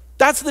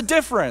 That's the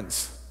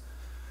difference.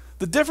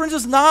 The difference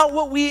is not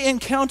what we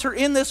encounter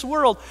in this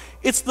world.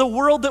 It's the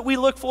world that we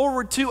look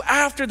forward to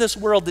after this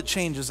world that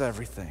changes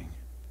everything.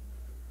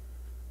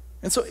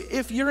 And so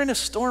if you're in a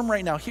storm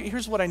right now,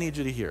 here's what I need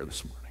you to hear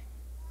this morning.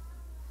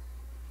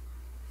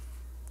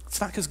 It's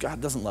not because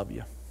God doesn't love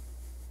you.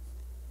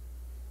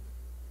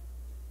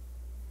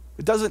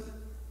 It doesn't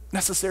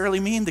necessarily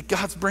mean that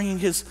God's bringing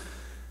his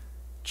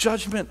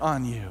judgment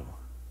on you.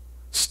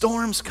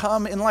 Storms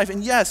come in life.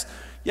 And yes,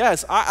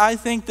 I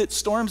think that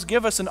storms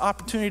give us an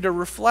opportunity to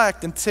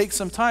reflect and take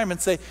some time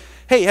and say,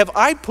 hey, have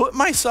I put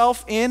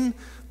myself in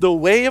the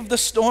way of the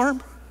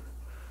storm?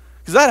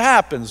 Because that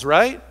happens,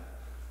 right?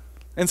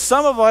 And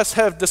some of us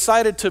have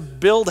decided to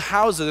build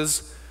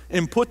houses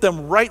and put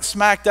them right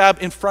smack dab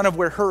in front of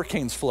where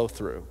hurricanes flow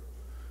through.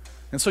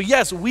 And so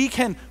yes, we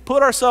can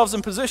put ourselves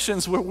in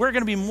positions where we're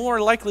going to be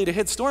more likely to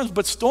hit storms,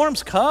 but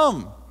storms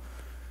come.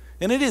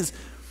 And it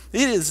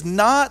is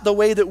not the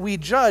way that we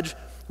judge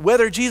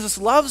whether Jesus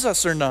loves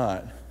us or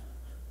not.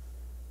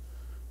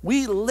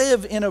 We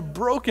live in a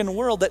broken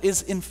world that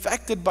is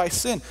infected by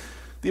sin.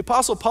 The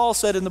Apostle Paul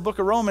said in the book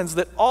of Romans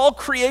that all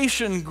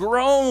creation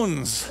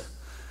groans.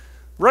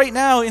 Right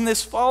now in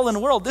this fallen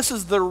world, this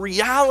is the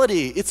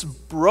reality. It's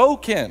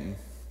broken.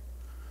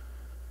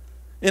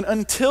 And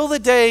until the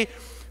day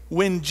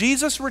when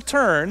Jesus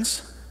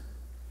returns,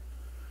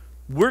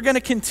 we're going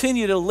to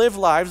continue to live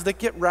lives that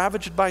get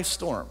ravaged by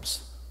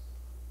storms.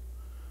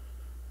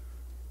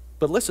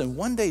 But listen,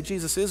 one day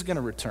Jesus is going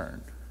to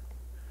return.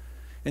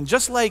 And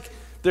just like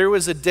there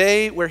was a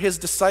day where his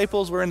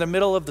disciples were in the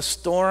middle of the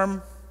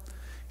storm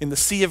in the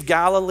Sea of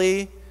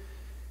Galilee,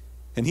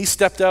 and he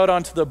stepped out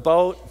onto the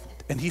boat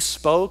and he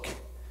spoke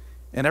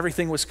and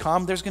everything was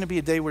calm, there's going to be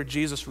a day where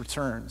Jesus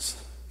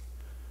returns.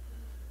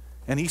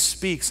 And he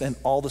speaks and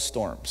all the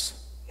storms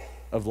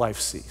of life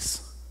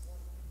cease.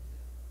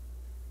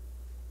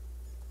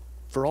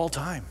 For all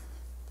time.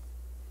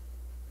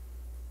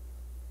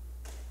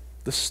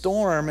 The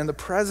storm and the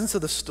presence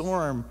of the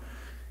storm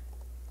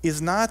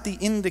is not the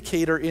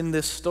indicator in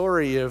this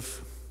story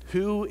of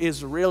who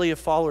is really a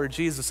follower of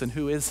Jesus and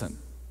who isn't.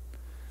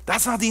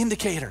 That's not the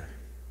indicator.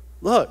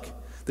 Look,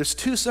 there's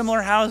two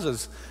similar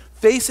houses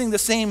facing the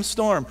same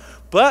storm,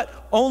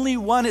 but only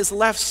one is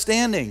left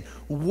standing.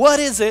 What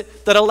is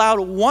it that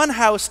allowed one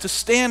house to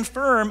stand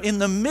firm in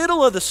the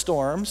middle of the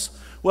storms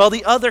while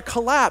the other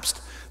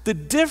collapsed? The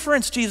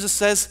difference, Jesus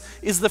says,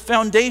 is the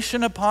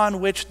foundation upon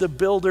which the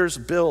builders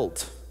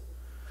build.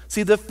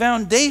 See, the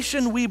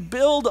foundation we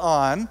build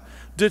on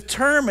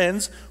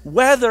determines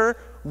whether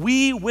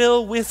we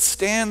will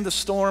withstand the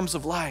storms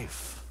of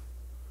life.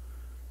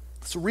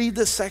 Let's read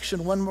this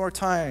section one more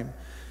time.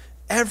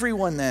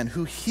 Everyone then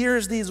who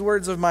hears these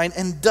words of mine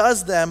and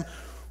does them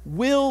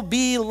will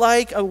be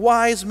like a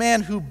wise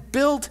man who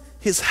built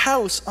his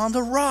house on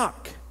the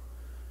rock.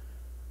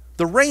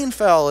 The rain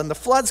fell and the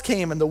floods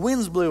came and the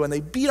winds blew and they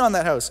beat on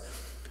that house.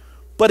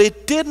 But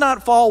it did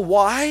not fall.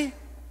 Why?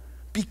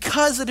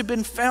 Because it had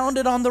been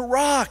founded on the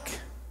rock.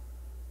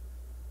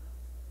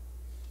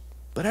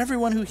 But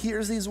everyone who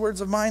hears these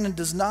words of mine and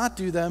does not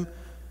do them,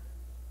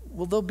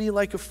 well, they'll be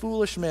like a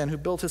foolish man who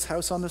built his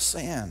house on the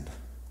sand.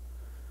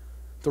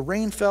 The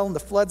rain fell and the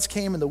floods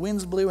came and the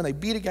winds blew and they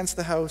beat against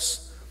the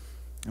house.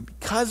 And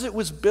because it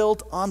was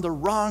built on the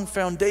wrong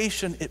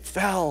foundation, it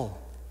fell.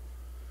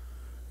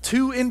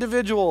 Two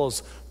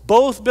individuals,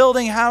 both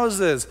building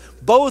houses,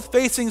 both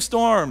facing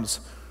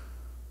storms.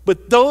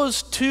 But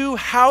those two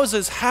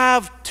houses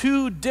have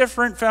two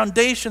different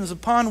foundations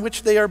upon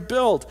which they are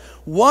built.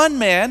 One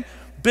man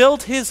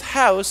built his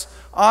house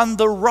on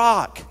the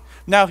rock.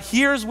 Now,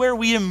 here's where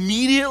we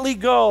immediately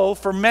go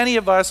for many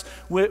of us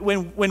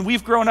when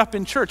we've grown up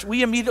in church.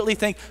 We immediately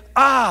think,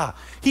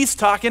 he's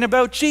talking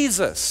about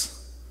Jesus.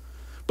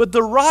 But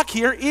the rock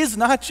here is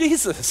not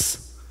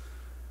Jesus.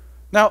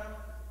 Now,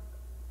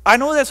 I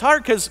know that's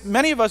hard because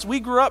many of us, we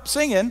grew up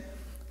singing,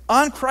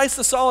 on Christ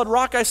the solid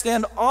rock I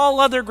stand, all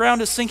other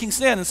ground is sinking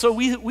sand. And so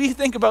we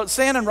think about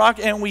sand and rock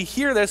and we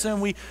hear this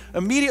and we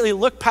immediately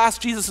look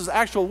past Jesus'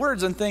 actual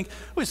words and think,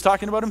 he's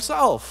talking about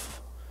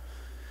himself.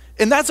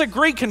 And that's a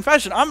great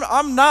confession.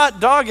 I'm not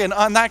dogging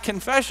on that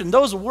confession.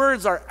 Those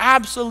words are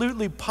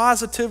absolutely,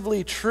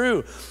 positively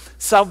true.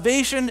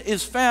 Salvation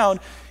is found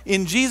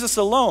in Jesus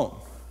alone.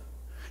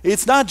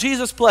 It's not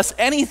Jesus plus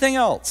anything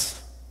else.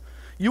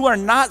 You are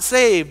not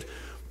saved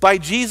by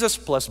Jesus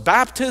plus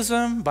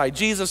baptism, by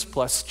Jesus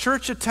plus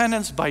church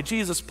attendance, by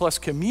Jesus plus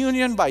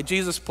communion, by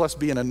Jesus plus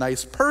being a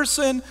nice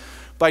person,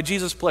 by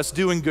Jesus plus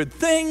doing good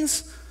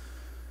things.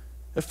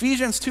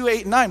 Ephesians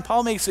 2:8-9,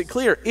 Paul makes it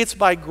clear. It's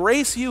by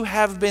grace you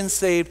have been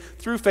saved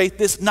through faith.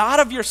 This not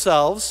of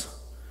yourselves.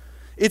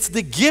 It's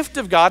the gift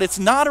of God. It's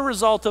not a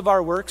result of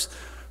our works.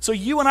 So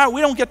you and I, we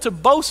don't get to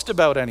boast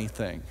about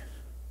anything.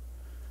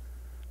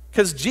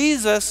 Because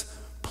Jesus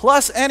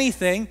plus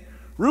anything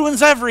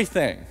ruins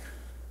everything.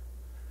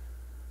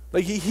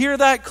 Like, you hear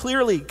that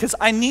clearly, because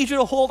I need you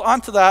to hold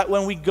on to that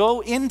when we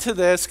go into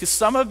this, because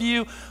some of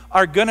you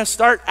are going to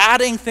start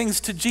adding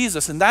things to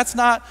Jesus, and that's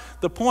not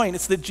the point.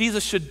 It's that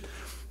Jesus should,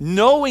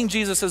 knowing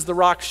Jesus as the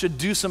rock, should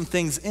do some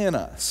things in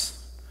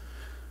us.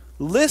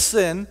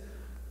 Listen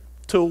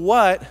to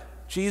what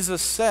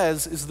Jesus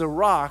says is the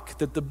rock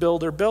that the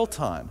builder built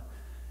on.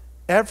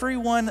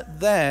 Everyone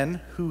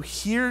then who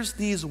hears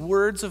these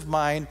words of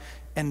mine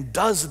and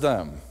does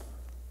them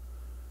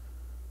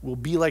will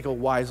be like a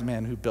wise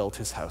man who built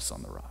his house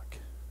on the rock.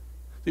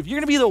 If you're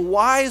going to be the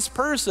wise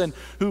person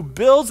who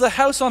builds the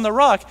house on the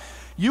rock,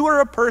 you are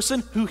a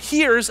person who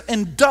hears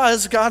and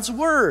does God's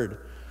word.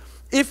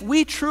 If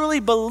we truly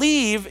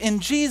believe in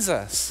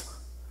Jesus,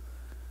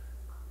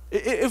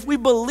 if we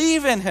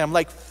believe in him,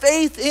 like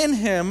faith in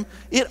him,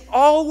 it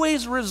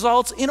always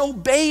results in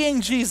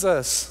obeying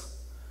Jesus.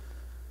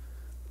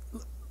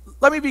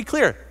 Let me be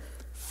clear.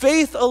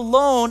 Faith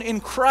alone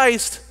in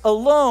Christ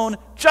alone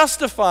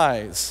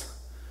justifies.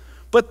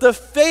 But the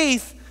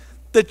faith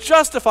that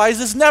justifies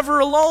is never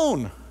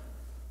alone.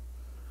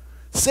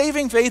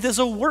 Saving faith is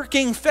a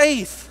working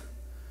faith.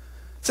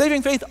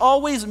 Saving faith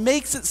always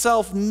makes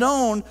itself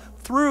known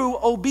through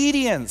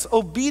obedience.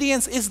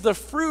 Obedience is the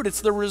fruit,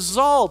 it's the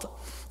result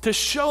to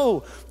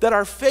show that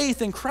our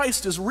faith in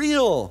Christ is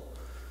real.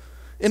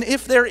 And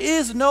if there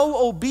is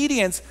no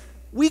obedience,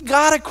 we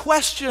gotta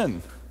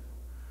question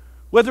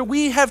whether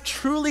we have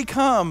truly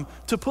come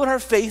to put our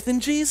faith in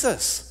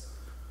Jesus.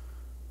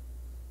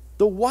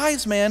 The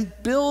wise man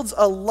builds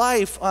a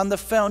life on the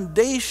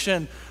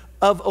foundation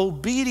of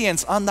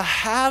obedience, on the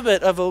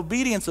habit of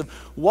obedience, of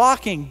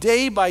walking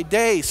day by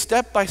day,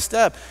 step by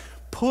step,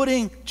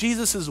 putting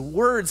Jesus'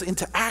 words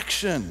into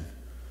action.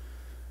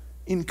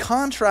 In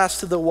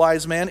contrast to the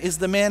wise man is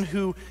the man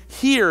who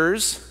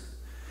hears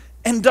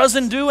and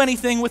doesn't do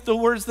anything with the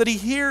words that he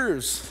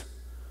hears.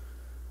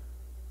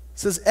 It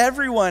says,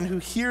 everyone who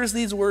hears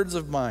these words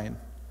of mine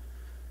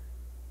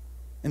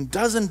and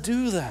doesn't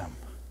do them,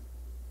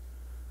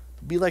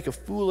 be like a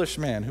foolish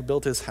man who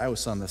built his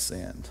house on the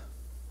sand.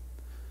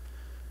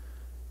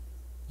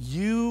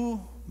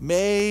 You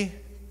may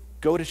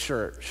go to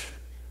church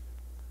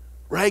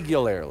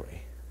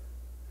regularly.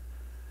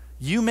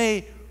 You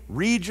may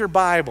read your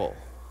Bible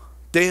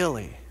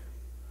daily.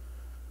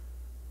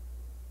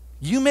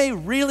 You may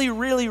really,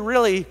 really,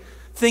 really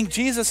think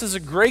Jesus is a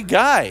great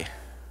guy.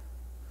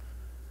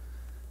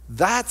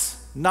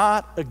 That's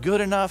not a good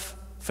enough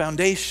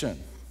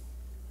foundation.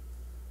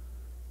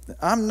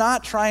 I'm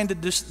not trying to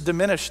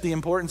diminish the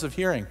importance of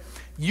hearing.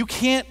 You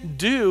can't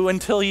do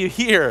until you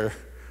hear.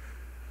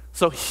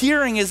 So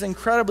hearing is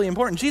incredibly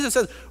important. Jesus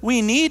says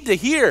we need to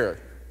hear.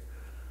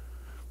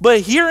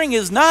 But hearing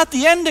is not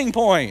the ending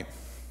point.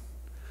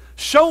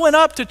 Showing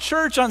up to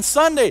church on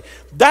Sunday,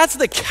 that's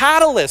the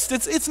catalyst.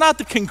 It's not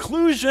the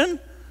conclusion.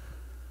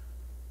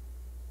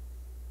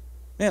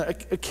 Man,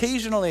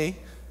 occasionally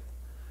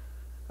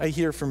I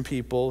hear from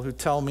people who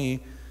tell me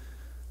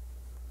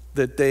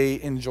that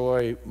they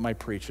enjoy my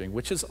preaching,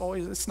 which is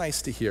always, it's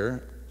nice to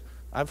hear.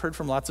 I've heard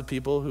from lots of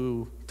people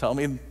who tell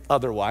me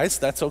otherwise.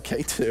 That's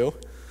okay too.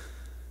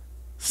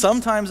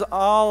 Sometimes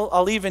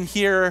I'll even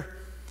hear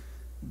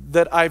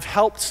that I've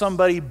helped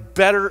somebody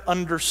better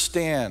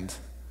understand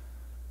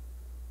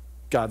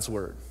God's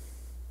word.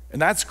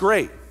 And that's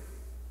great.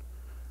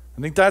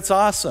 I think that's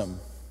awesome.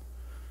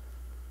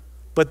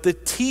 But the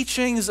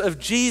teachings of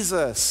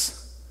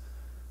Jesus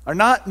are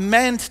not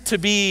meant to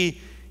be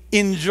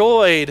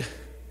enjoyed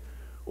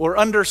or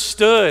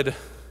understood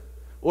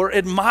or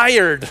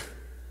admired.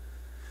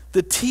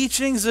 The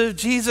teachings of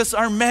Jesus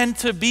are meant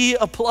to be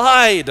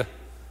applied.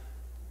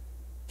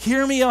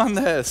 Hear me on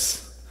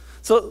this.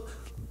 So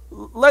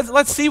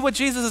let's see what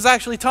Jesus is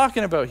actually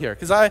talking about here,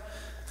 because I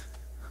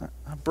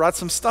brought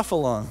some stuff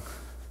along.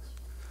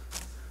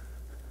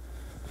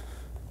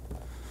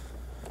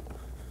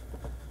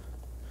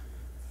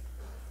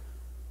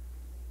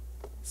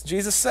 So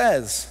Jesus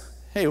says,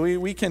 hey,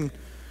 we can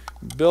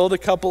build a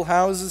couple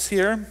houses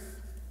here.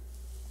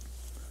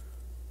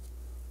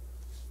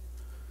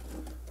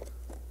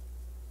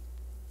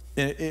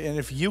 And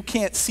if you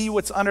can't see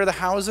what's under the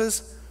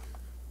houses,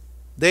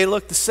 they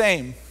look the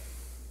same.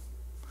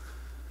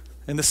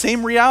 And the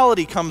same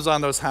reality comes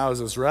on those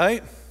houses,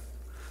 right?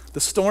 The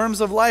storms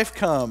of life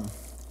come.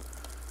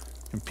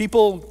 And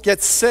people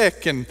get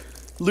sick and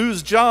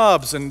lose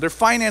jobs and their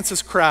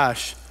finances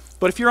crash.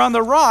 But if you're on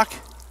the rock,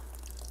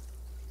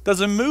 it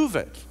doesn't move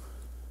it.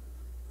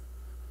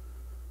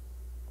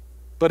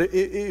 But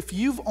if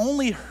you've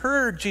only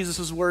heard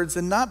Jesus' words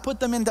and not put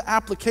them into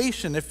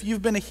application, if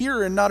you've been a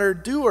hearer and not a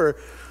doer,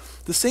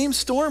 the same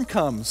storm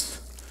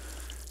comes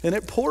and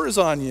it pours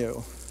on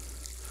you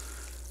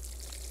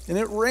and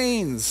it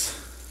rains.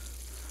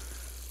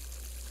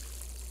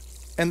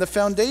 And the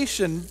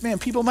foundation, man,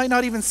 people might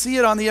not even see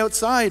it on the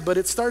outside, but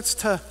it starts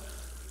to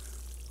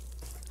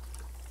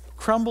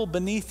crumble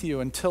beneath you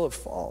until it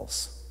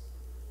falls.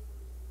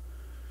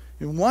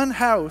 In one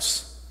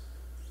house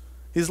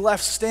is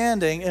left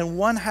standing, and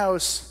one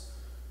house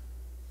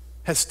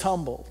has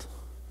tumbled.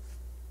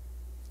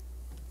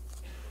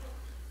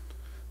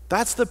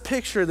 That's the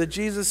picture that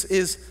Jesus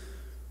is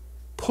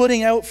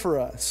putting out for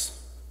us.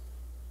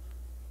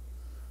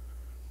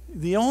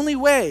 The only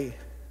way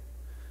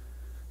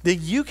that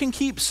you can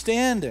keep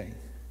standing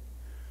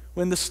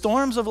when the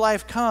storms of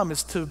life come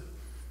is to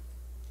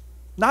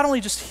not only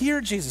just hear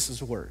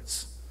Jesus'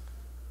 words,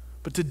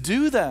 but to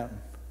do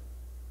them,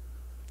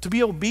 to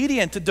be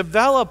obedient, to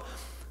develop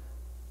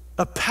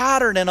a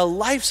pattern and a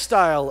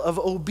lifestyle of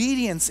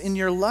obedience in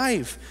your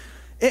life.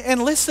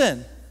 And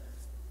listen,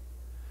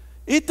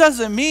 it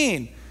doesn't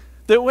mean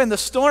that when the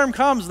storm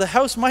comes, the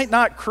house might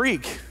not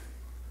creak.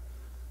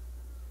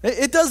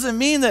 It doesn't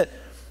mean that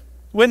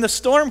when the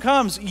storm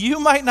comes, you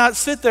might not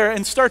sit there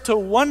and start to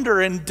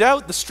wonder and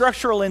doubt the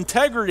structural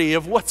integrity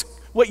of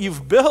what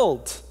you've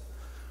built.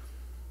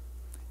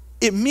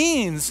 It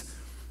means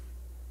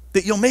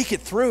that you'll make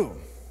it through.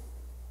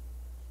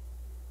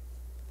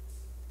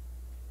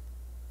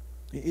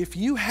 If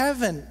you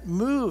haven't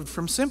moved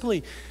from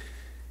simply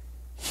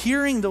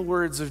hearing the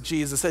words of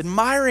Jesus,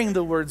 admiring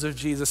the words of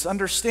Jesus,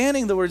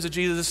 understanding the words of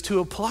Jesus, to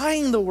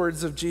applying the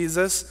words of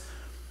Jesus,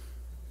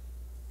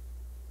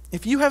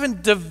 if you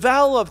haven't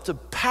developed a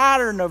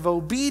pattern of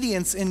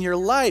obedience in your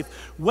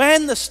life,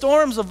 when the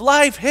storms of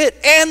life hit,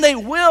 and they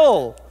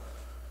will,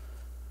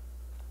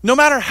 no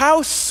matter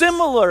how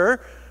similar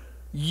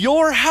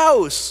your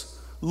house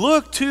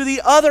look to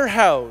the other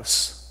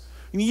house,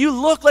 you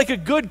look like a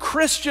good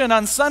Christian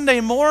on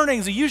Sunday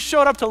mornings, and you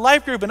showed up to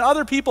life group and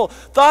other people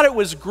thought it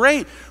was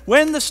great.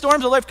 When the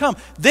storms of life come,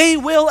 they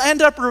will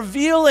end up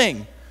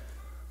revealing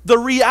the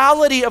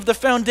reality of the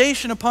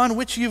foundation upon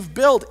which you've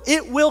built.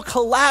 It will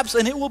collapse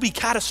and it will be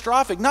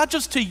catastrophic, not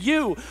just to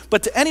you,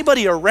 but to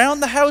anybody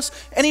around the house,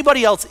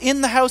 anybody else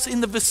in the house,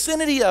 in the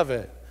vicinity of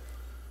it.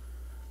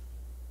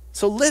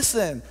 So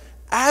listen,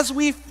 as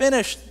we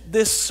finish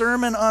this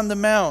Sermon on the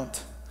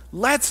Mount,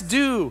 let's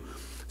do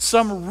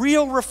some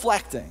real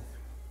reflecting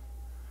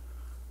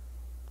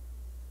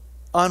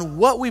on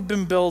what we've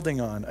been building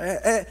on.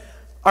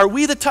 Are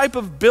we the type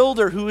of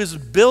builder who is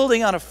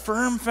building on a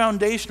firm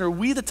foundation, or are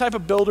we the type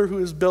of builder who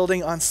is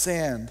building on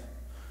sand?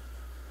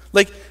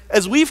 Like,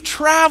 as we've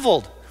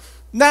traveled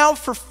now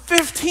for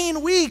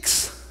 15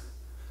 weeks,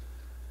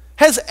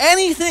 has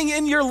anything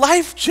in your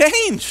life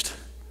changed?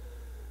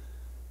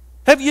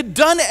 Have you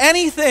done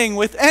anything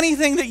with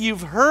anything that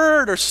you've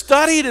heard or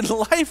studied in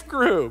life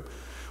group?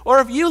 Or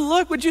if you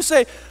look, would you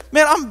say,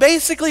 man, I'm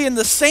basically in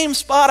the same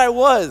spot I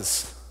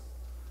was?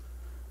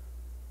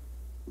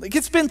 Like,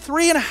 it's been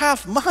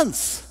 3.5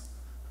 months.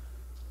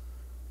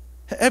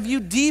 Have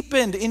you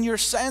deepened in your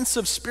sense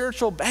of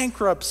spiritual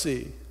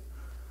bankruptcy?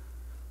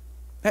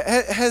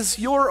 Has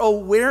your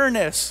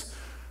awareness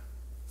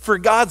for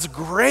God's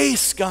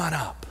grace gone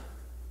up?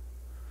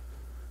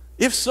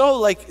 If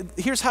so,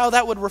 here's how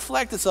that would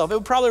reflect itself. It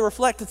would probably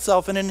reflect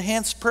itself in an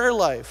enhanced prayer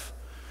life.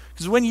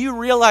 Because when you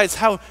realize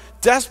how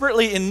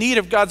desperately in need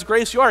of God's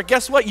grace you are,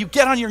 guess what? You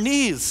get on your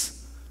knees.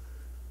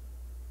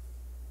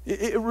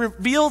 It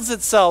reveals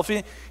itself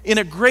in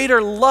a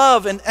greater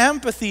love and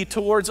empathy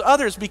towards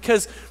others,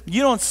 because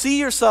you don't see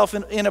yourself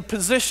in a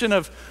position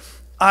of,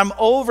 I'm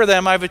over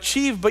them, I've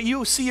achieved, but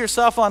you see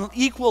yourself on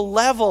equal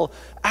level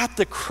at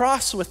the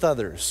cross with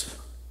others.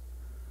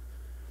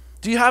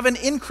 Do you have an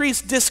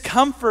increased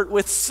discomfort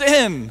with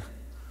sin?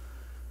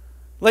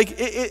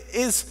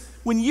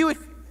 When you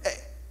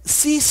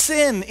see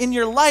sin in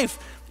your life,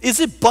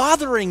 is it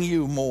bothering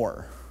you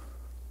more?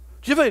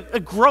 Do you have a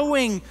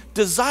growing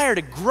desire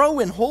to grow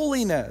in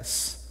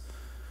holiness?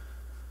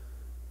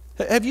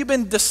 Have you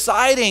been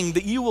deciding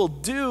that you will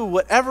do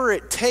whatever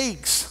it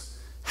takes,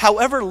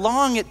 however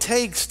long it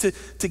takes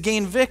to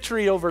gain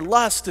victory over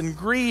lust and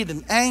greed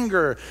and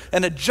anger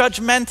and a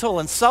judgmental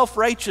and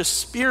self-righteous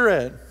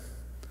spirit?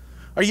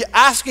 Are you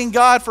asking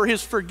God for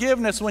his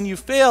forgiveness when you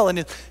fail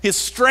and his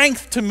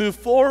strength to move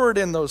forward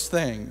in those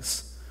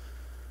things?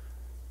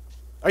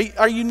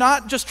 Are you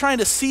not just trying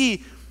to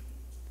see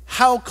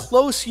how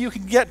close you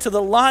can get to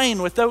the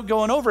line without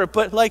going over it,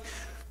 but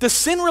does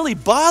sin really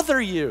bother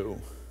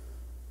you?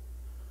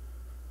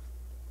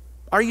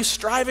 Are you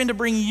striving to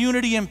bring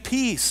unity and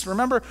peace?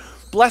 Remember,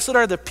 blessed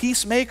are the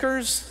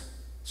peacemakers.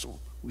 So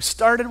we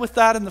started with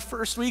that in the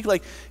first week.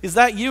 Is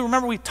that you?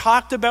 Remember, we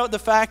talked about the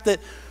fact that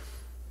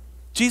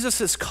Jesus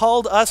has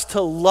called us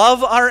to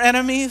love our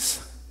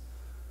enemies?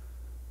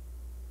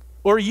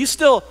 Or are you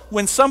still,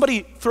 when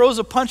somebody throws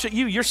a punch at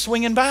you, you're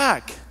swinging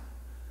back?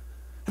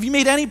 Have you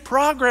made any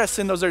progress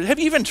in those areas? Have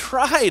you even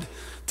tried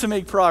to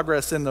make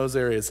progress in those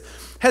areas?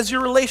 Has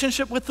your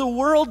relationship with the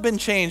world been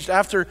changed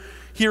after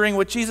hearing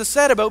what Jesus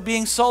said about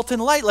being salt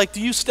and light?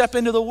 Do you step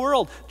into the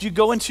world? Do you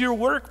go into your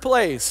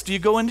workplace? Do you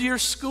go into your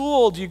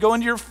school? Do you go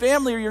into your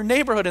family or your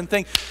neighborhood and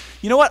think,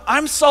 you know what,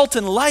 I'm salt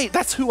and light,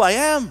 that's who I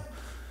am.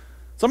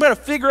 So I'm going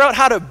to figure out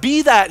how to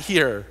be that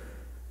here.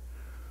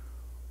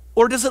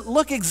 Or does it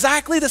look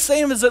exactly the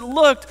same as it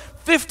looked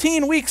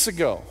 15 weeks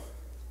ago?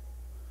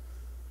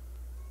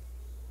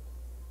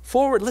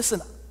 Forward,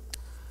 listen,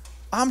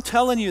 I'm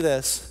telling you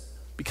this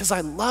because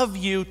I love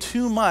you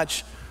too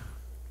much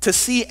to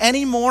see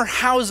any more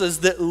houses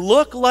that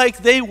look like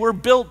they were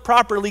built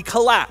properly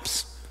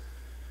collapse.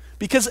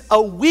 Because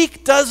a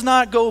week does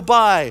not go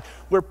by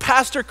where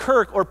Pastor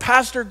Kirk or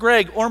Pastor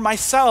Greg or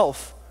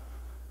myself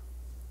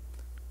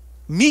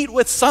meet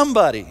with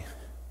somebody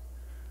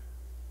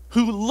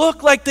who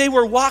looked like they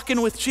were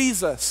walking with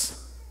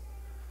Jesus,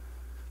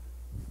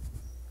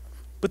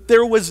 but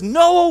there was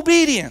no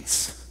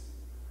obedience.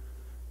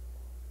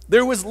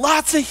 There was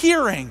lots of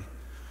hearing,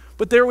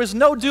 but there was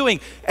no doing,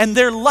 and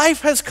their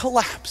life has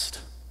collapsed.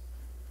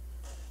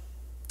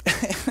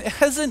 It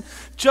hasn't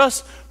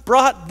just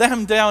brought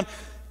them down.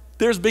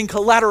 There's been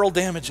collateral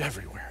damage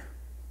everywhere.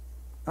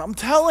 I'm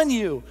telling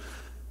you,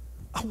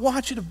 I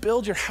want you to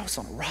build your house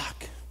on a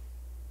rock.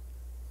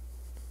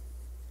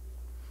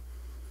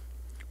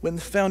 When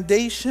the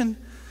foundation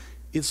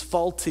is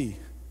faulty,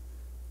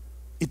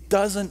 it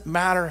doesn't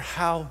matter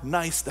how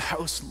nice the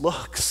house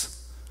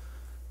looks.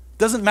 It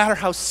doesn't matter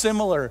how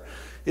similar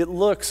it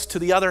looks to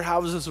the other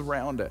houses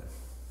around it.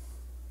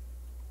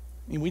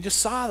 I mean, we just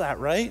saw that,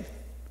 right?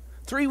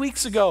 3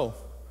 weeks ago,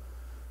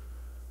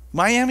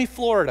 Miami,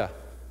 Florida.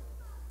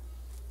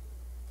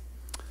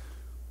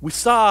 We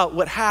saw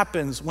what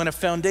happens when a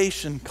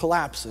foundation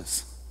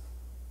collapses.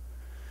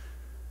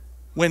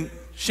 When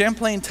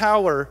Champlain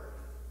Tower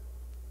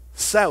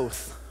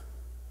South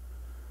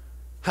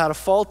had a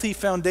faulty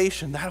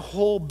foundation, that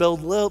whole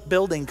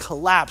building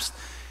collapsed.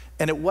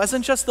 And it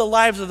wasn't just the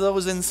lives of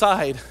those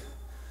inside, it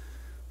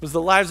was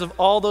the lives of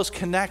all those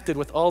connected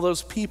with all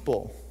those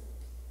people.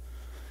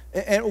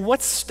 And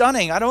what's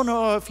stunning, I don't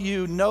know if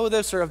you know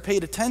this or have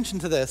paid attention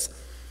to this,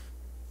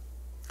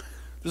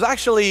 there's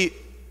actually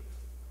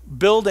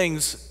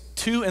buildings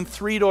 2 and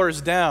 3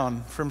 doors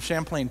down from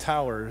Champlain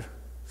Tower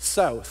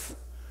South.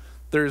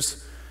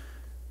 There's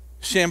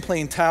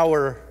Champlain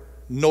Tower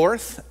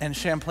North and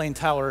Champlain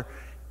Tower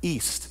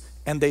East,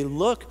 and they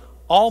look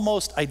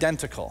almost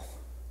identical.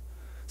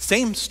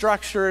 Same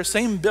structure,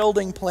 same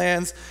building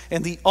plans,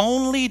 and the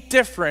only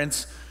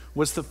difference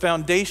was the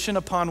foundation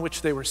upon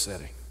which they were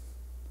sitting.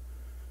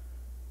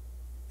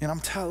 And I'm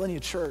telling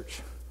you,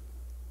 church,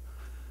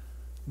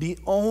 the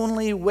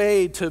only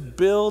way to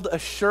build a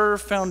sure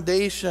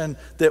foundation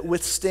that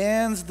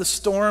withstands the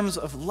storms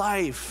of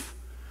life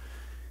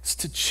is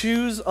to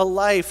choose a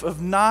life of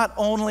not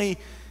only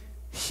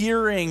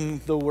hearing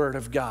the word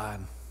of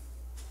God,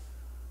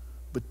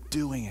 but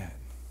doing it.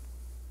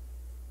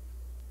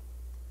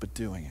 But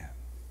doing it.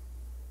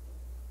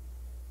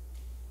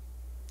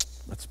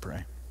 Let's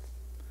pray.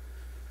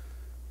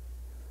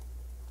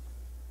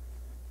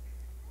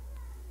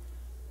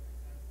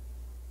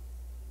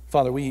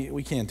 Father,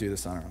 we can't do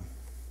this on our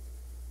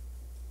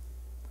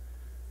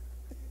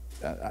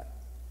own.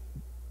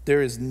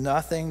 There is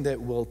nothing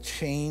that will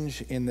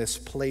change in this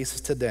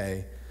place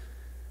today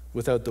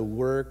without the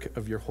work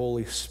of your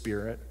Holy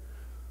Spirit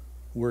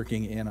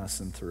working in us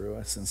and through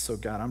us. And so,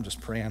 God, I'm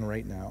just praying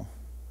right now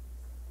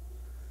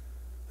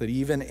that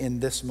even in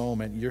this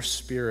moment, your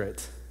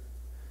Spirit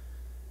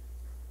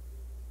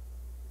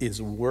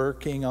is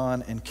working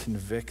on and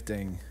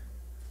convicting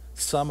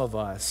some of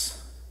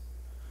us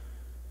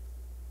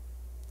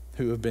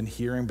who have been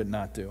hearing but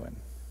not doing.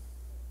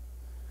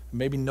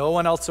 Maybe no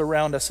one else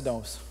around us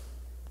knows.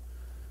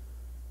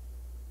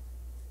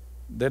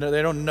 They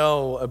don't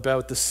know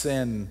about the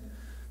sin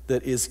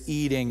that is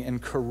eating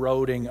and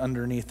corroding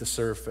underneath the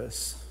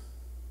surface.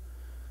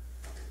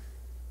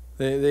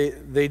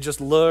 They just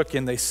look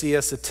and they see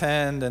us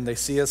attend and they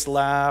see us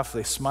laugh.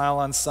 They smile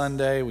on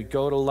Sunday. We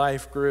go to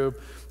life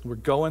group. We're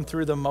going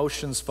through the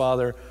motions,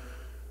 Father.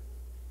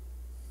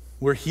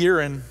 We're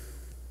hearing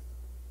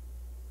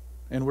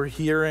and we're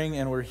hearing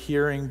and we're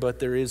hearing, but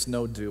there is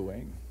no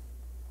doing.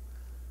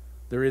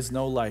 There is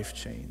no life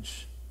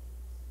change.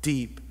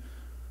 Deep,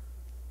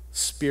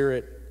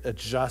 spirit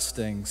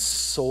adjusting,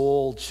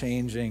 soul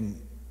changing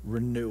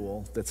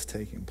renewal that's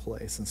taking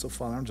place. And so,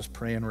 Father, I'm just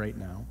praying right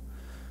now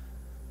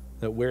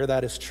that where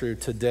that is true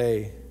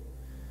today,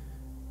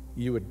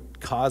 you would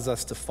cause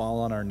us to fall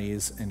on our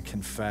knees and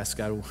confess,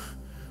 God,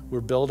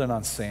 we're building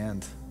on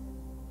sand.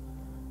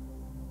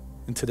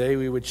 And today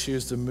we would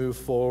choose to move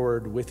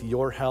forward with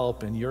your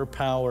help and your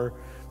power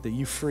that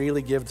you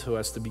freely give to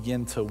us to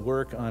begin to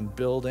work on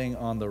building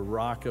on the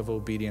rock of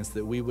obedience,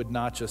 that we would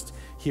not just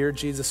hear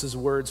Jesus'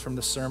 words from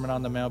the Sermon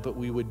on the Mount, but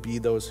we would be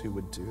those who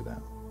would do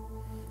them.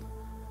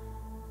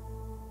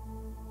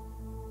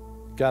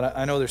 God,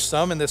 I know there's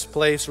some in this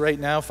place right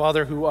now,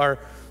 Father, who are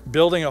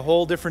building a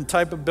whole different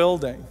type of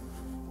building.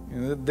 You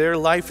know, their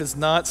life is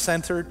not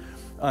centered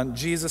on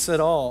Jesus at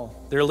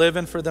all. They're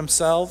living for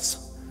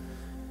themselves.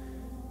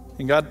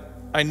 And God,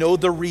 I know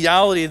the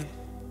reality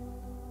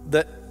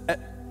that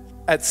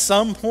at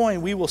some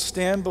point we will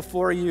stand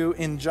before you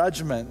in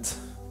judgment.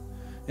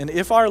 And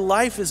if our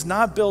life is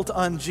not built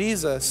on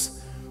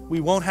Jesus,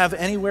 we won't have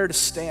anywhere to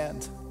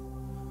stand.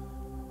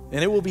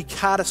 And it will be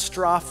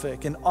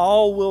catastrophic, and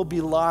all will be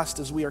lost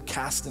as we are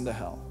cast into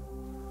hell.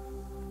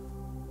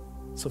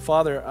 So,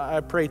 Father,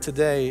 I pray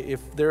today,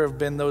 if there have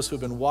been those who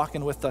have been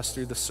walking with us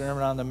through the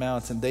Sermon on the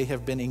Mount and they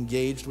have been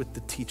engaged with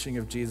the teaching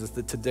of Jesus,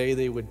 that today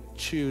they would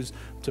choose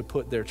to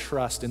put their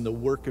trust in the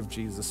work of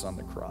Jesus on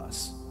the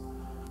cross.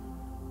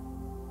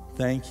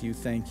 Thank you,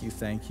 thank you,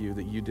 thank you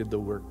that you did the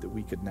work that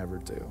we could never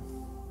do.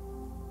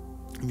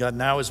 And God,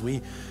 now as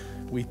we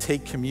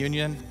take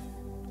communion,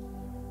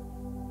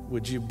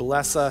 would you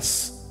bless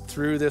us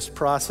through this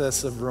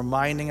process of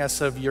reminding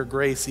us of your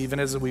grace, even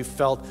as we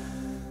felt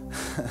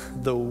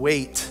the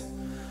weight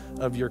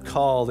of your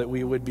call, that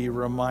we would be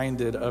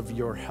reminded of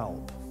your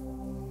help.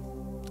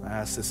 I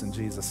ask this in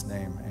Jesus'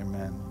 name,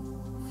 amen.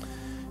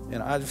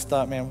 And I just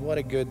thought, man, what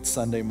a good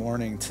Sunday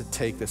morning to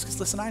take this. Because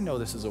listen, I know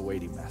this is a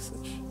weighty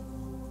message.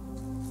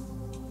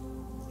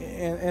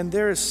 And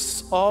there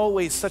is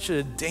always such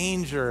a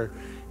danger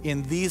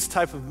in these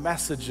type of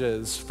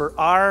messages for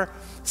our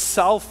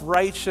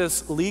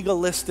self-righteous,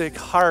 legalistic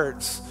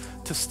hearts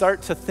to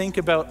start to think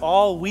about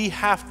all we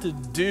have to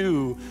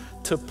do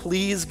to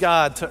please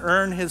God, to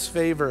earn his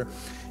favor.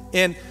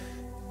 And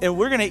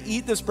we're going to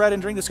eat this bread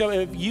and drink this cup.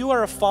 If you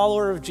are a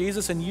follower of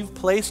Jesus and you've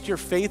placed your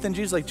faith in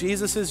Jesus, like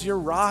Jesus is your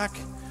rock,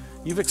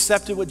 you've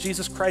accepted what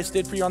Jesus Christ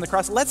did for you on the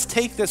cross, let's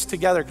take this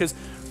together, because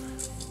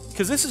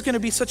this is going to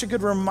be such a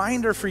good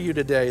reminder for you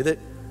today that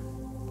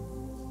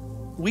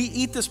we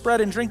eat this bread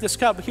and drink this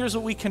cup. Here's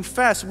what we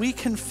confess. We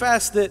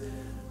confess that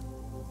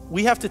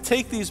we have to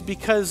take these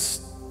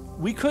because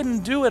we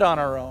couldn't do it on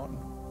our own.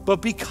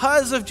 But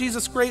because of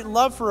Jesus' great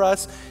love for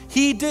us,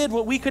 he did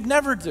what we could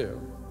never do.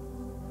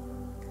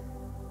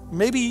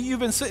 Maybe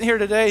you've been sitting here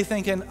today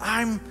thinking,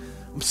 I'm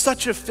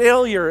such a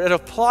failure at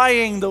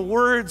applying the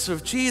words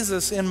of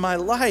Jesus in my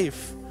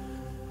life.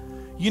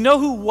 You know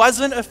who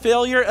wasn't a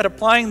failure at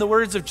applying the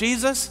words of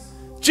Jesus?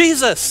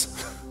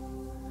 Jesus.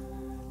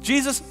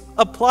 Jesus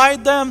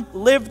applied them,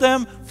 lived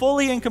them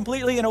fully and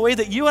completely in a way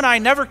that you and I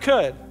never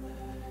could.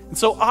 And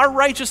so our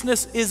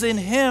righteousness is in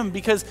him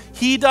because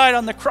he died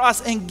on the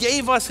cross and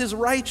gave us his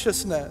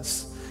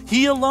righteousness.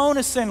 He alone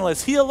is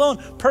sinless. He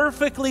alone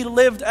perfectly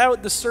lived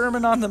out the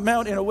Sermon on the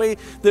Mount in a way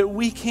that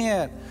we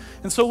can't.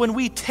 And so when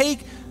we take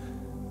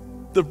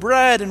the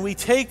bread and we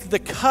take the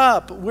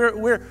cup,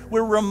 we're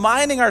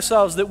reminding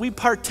ourselves that we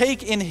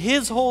partake in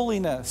his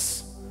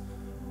holiness,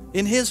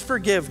 in his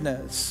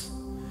forgiveness.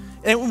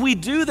 And when we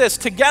do this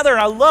together,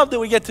 and I love that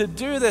we get to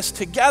do this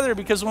together,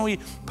 because when we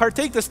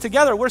partake this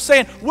together, we're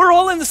saying we're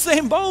all in the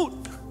same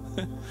boat.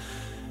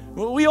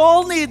 We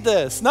all need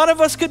this. None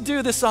of us could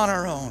do this on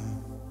our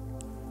own.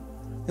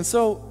 And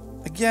so,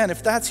 again,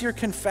 if that's your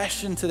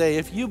confession today,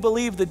 if you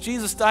believe that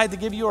Jesus died to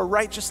give you a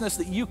righteousness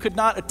that you could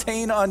not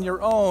attain on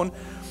your own,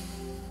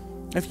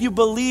 if you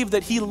believe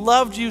that he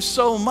loved you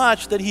so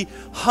much that he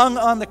hung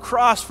on the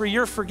cross for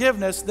your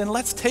forgiveness, then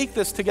let's take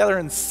this together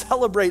and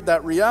celebrate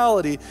that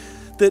reality,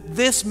 that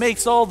this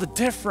makes all the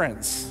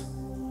difference.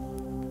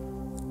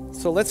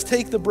 So let's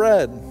take the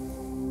bread.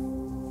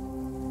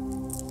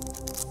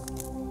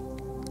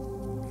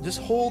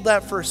 Just hold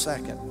that for a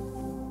second.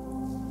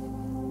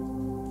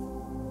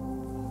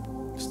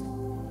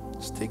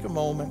 Just take a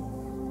moment.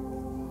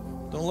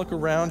 Don't look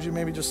around you.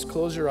 Maybe just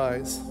close your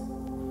eyes.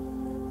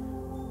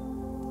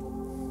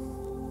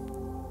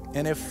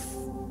 And if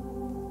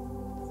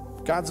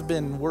God's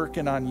been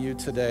working on you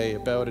today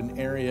about an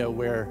area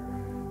where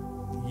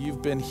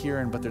you've been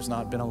hearing, but there's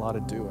not been a lot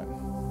of doing,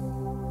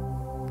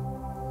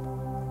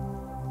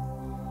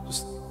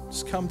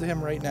 just come to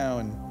him right now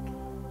and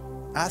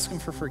ask him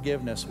for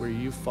forgiveness where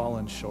you've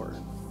fallen short.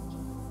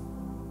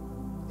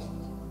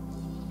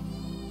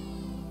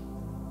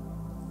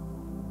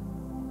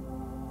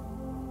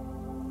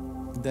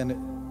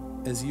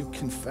 Then as you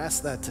confess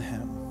that to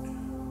him,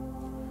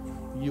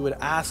 you would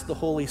ask the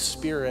Holy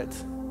Spirit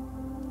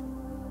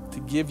to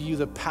give you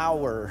the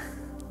power.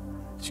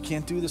 You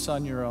can't do this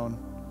on your own.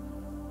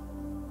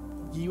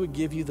 He would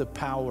give you the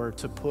power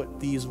to put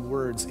these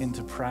words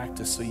into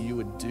practice so you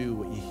would do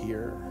what you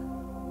hear.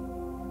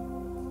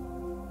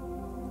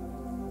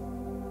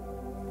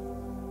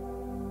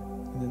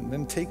 And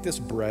then take this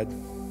bread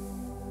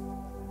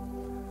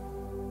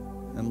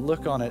and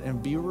look on it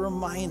and be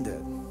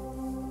reminded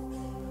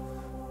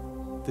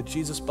that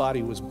Jesus'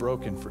 body was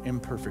broken for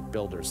imperfect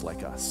builders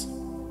like us.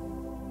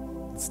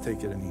 Let's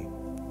take it and eat.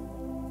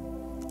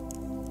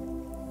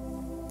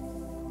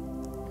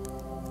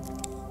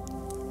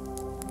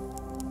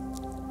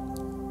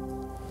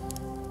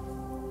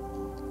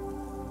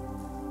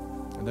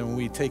 And then when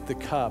we take the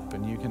cup,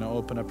 and you can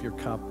open up your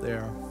cup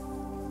there,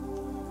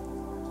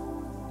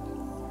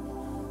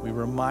 we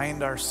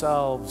remind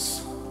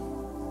ourselves,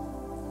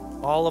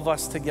 all of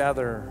us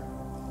together,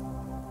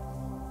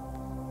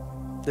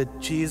 that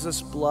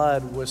Jesus'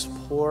 blood was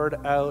poured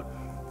out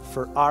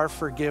for our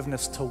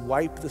forgiveness, to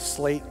wipe the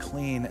slate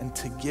clean and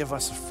to give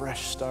us a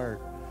fresh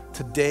start.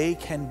 Today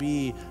can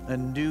be a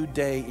new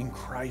day in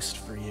Christ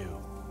for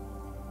you.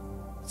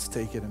 Let's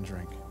take it and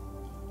drink.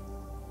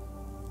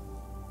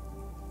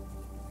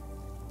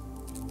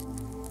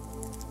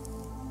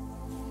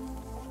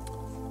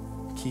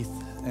 Keith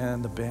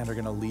and the band are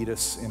going to lead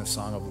us in a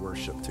song of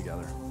worship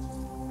together.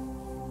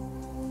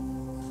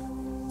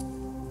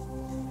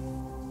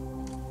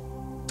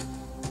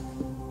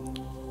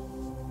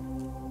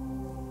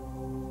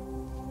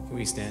 Can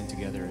we stand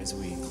together as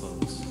we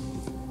close,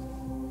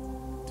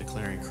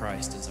 declaring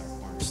Christ as our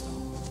cornerstone?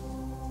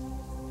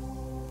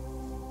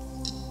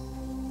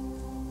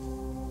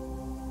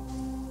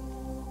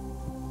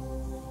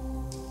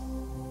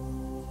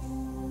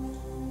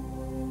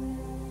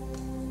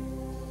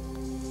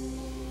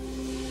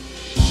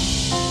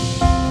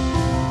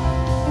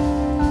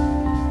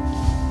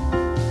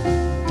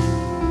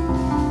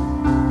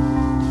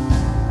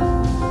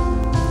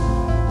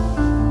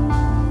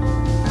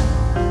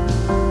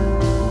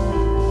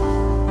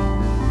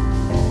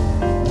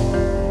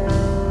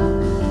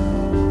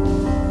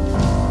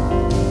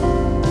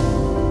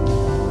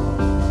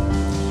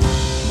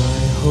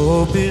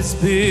 Hope is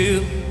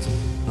built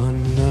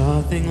on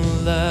nothing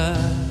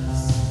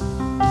less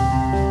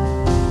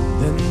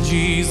than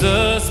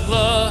Jesus'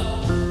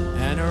 blood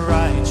and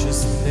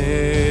righteousness.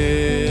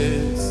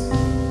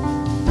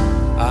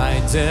 I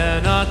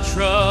dare not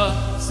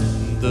trust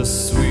in the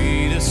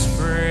sweetest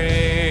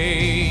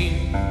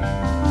frame,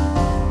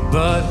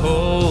 but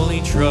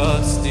wholly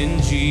trust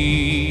in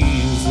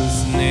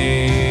Jesus'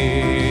 name.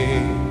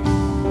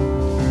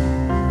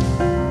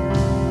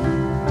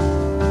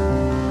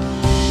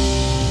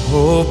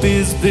 Hope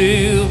is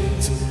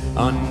built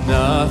on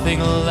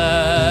nothing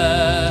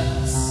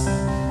less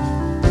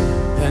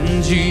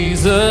than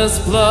Jesus'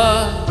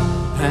 blood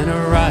and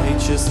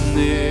righteousness.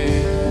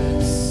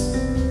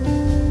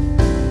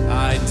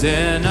 I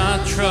dare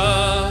not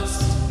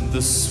trust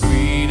the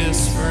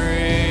sweetest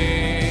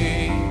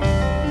frame,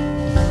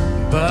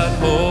 but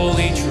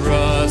wholly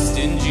trust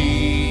in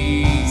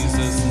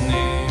Jesus'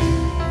 name.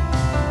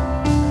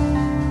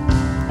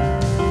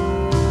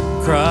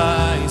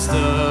 Christ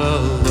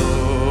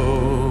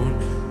alone,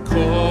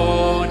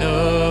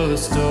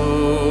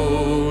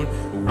 cornerstone,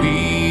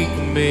 weak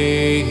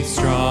made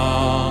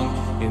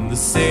strong in the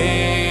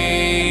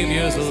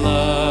Savior's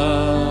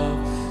love.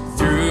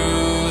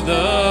 Through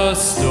the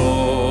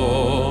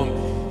storm,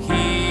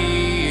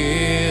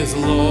 He is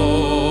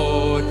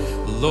Lord,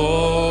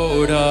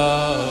 Lord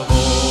of all.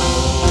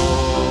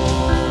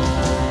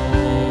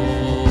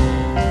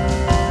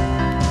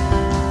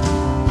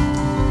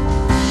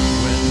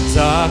 When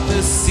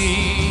darkness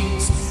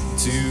seems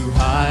to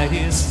hide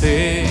His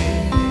face,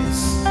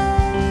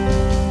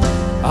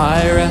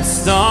 I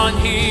rest on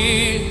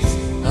His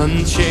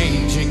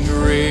unchanging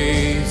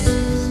grace.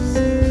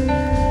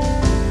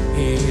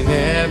 In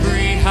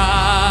every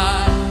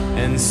high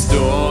and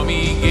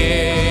stormy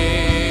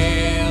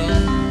gale,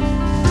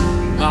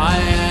 my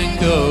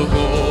anchor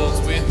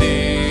holds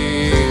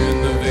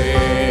within the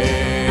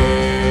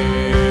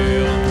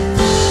veil.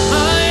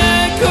 My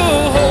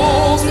anchor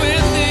holds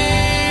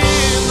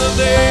within the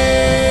veil.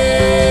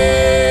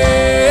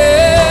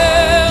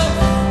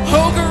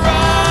 Oh,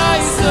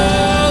 Christ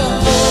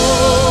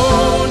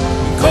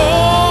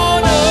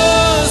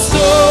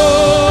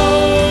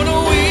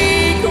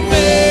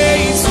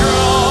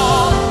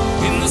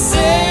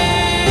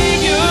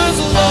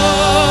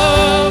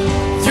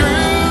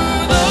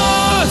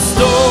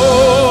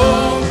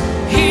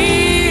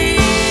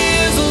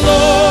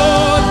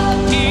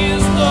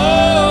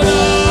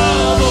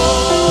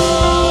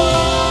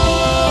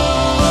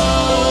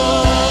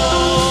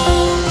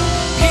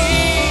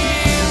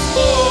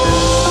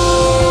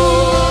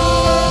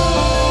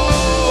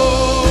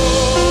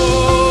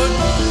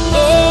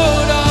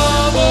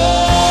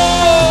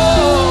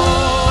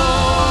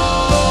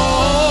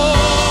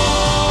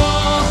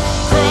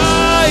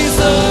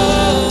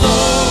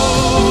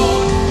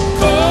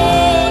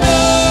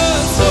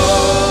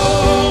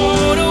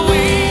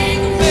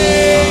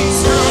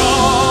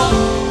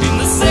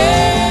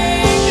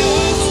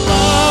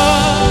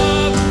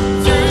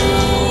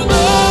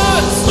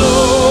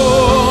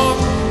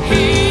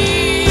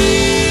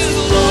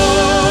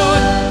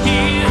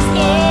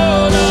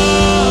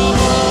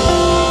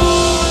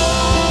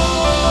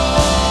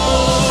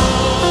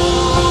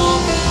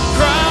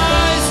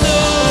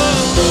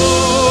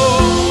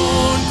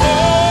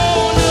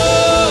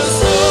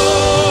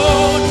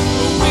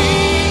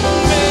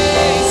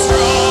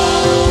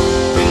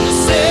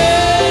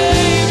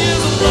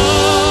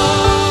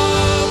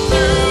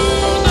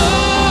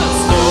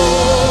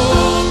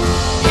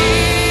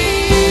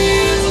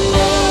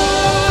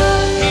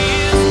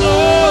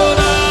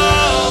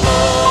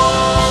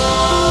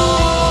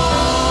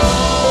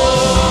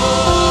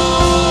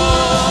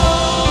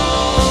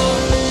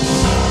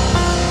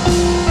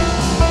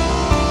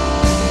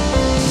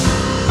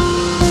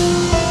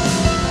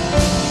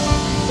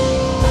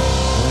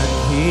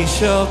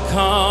shall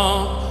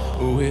come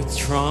with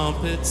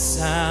trumpet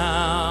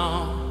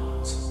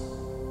sound.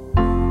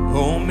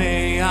 Oh,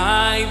 may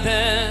I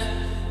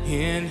then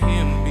in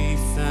him be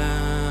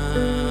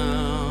found,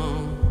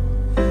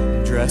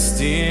 dressed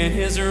in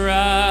his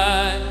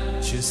righteousness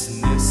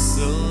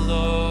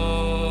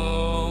alone,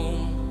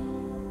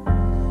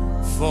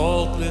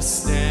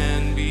 faultless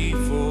stand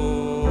before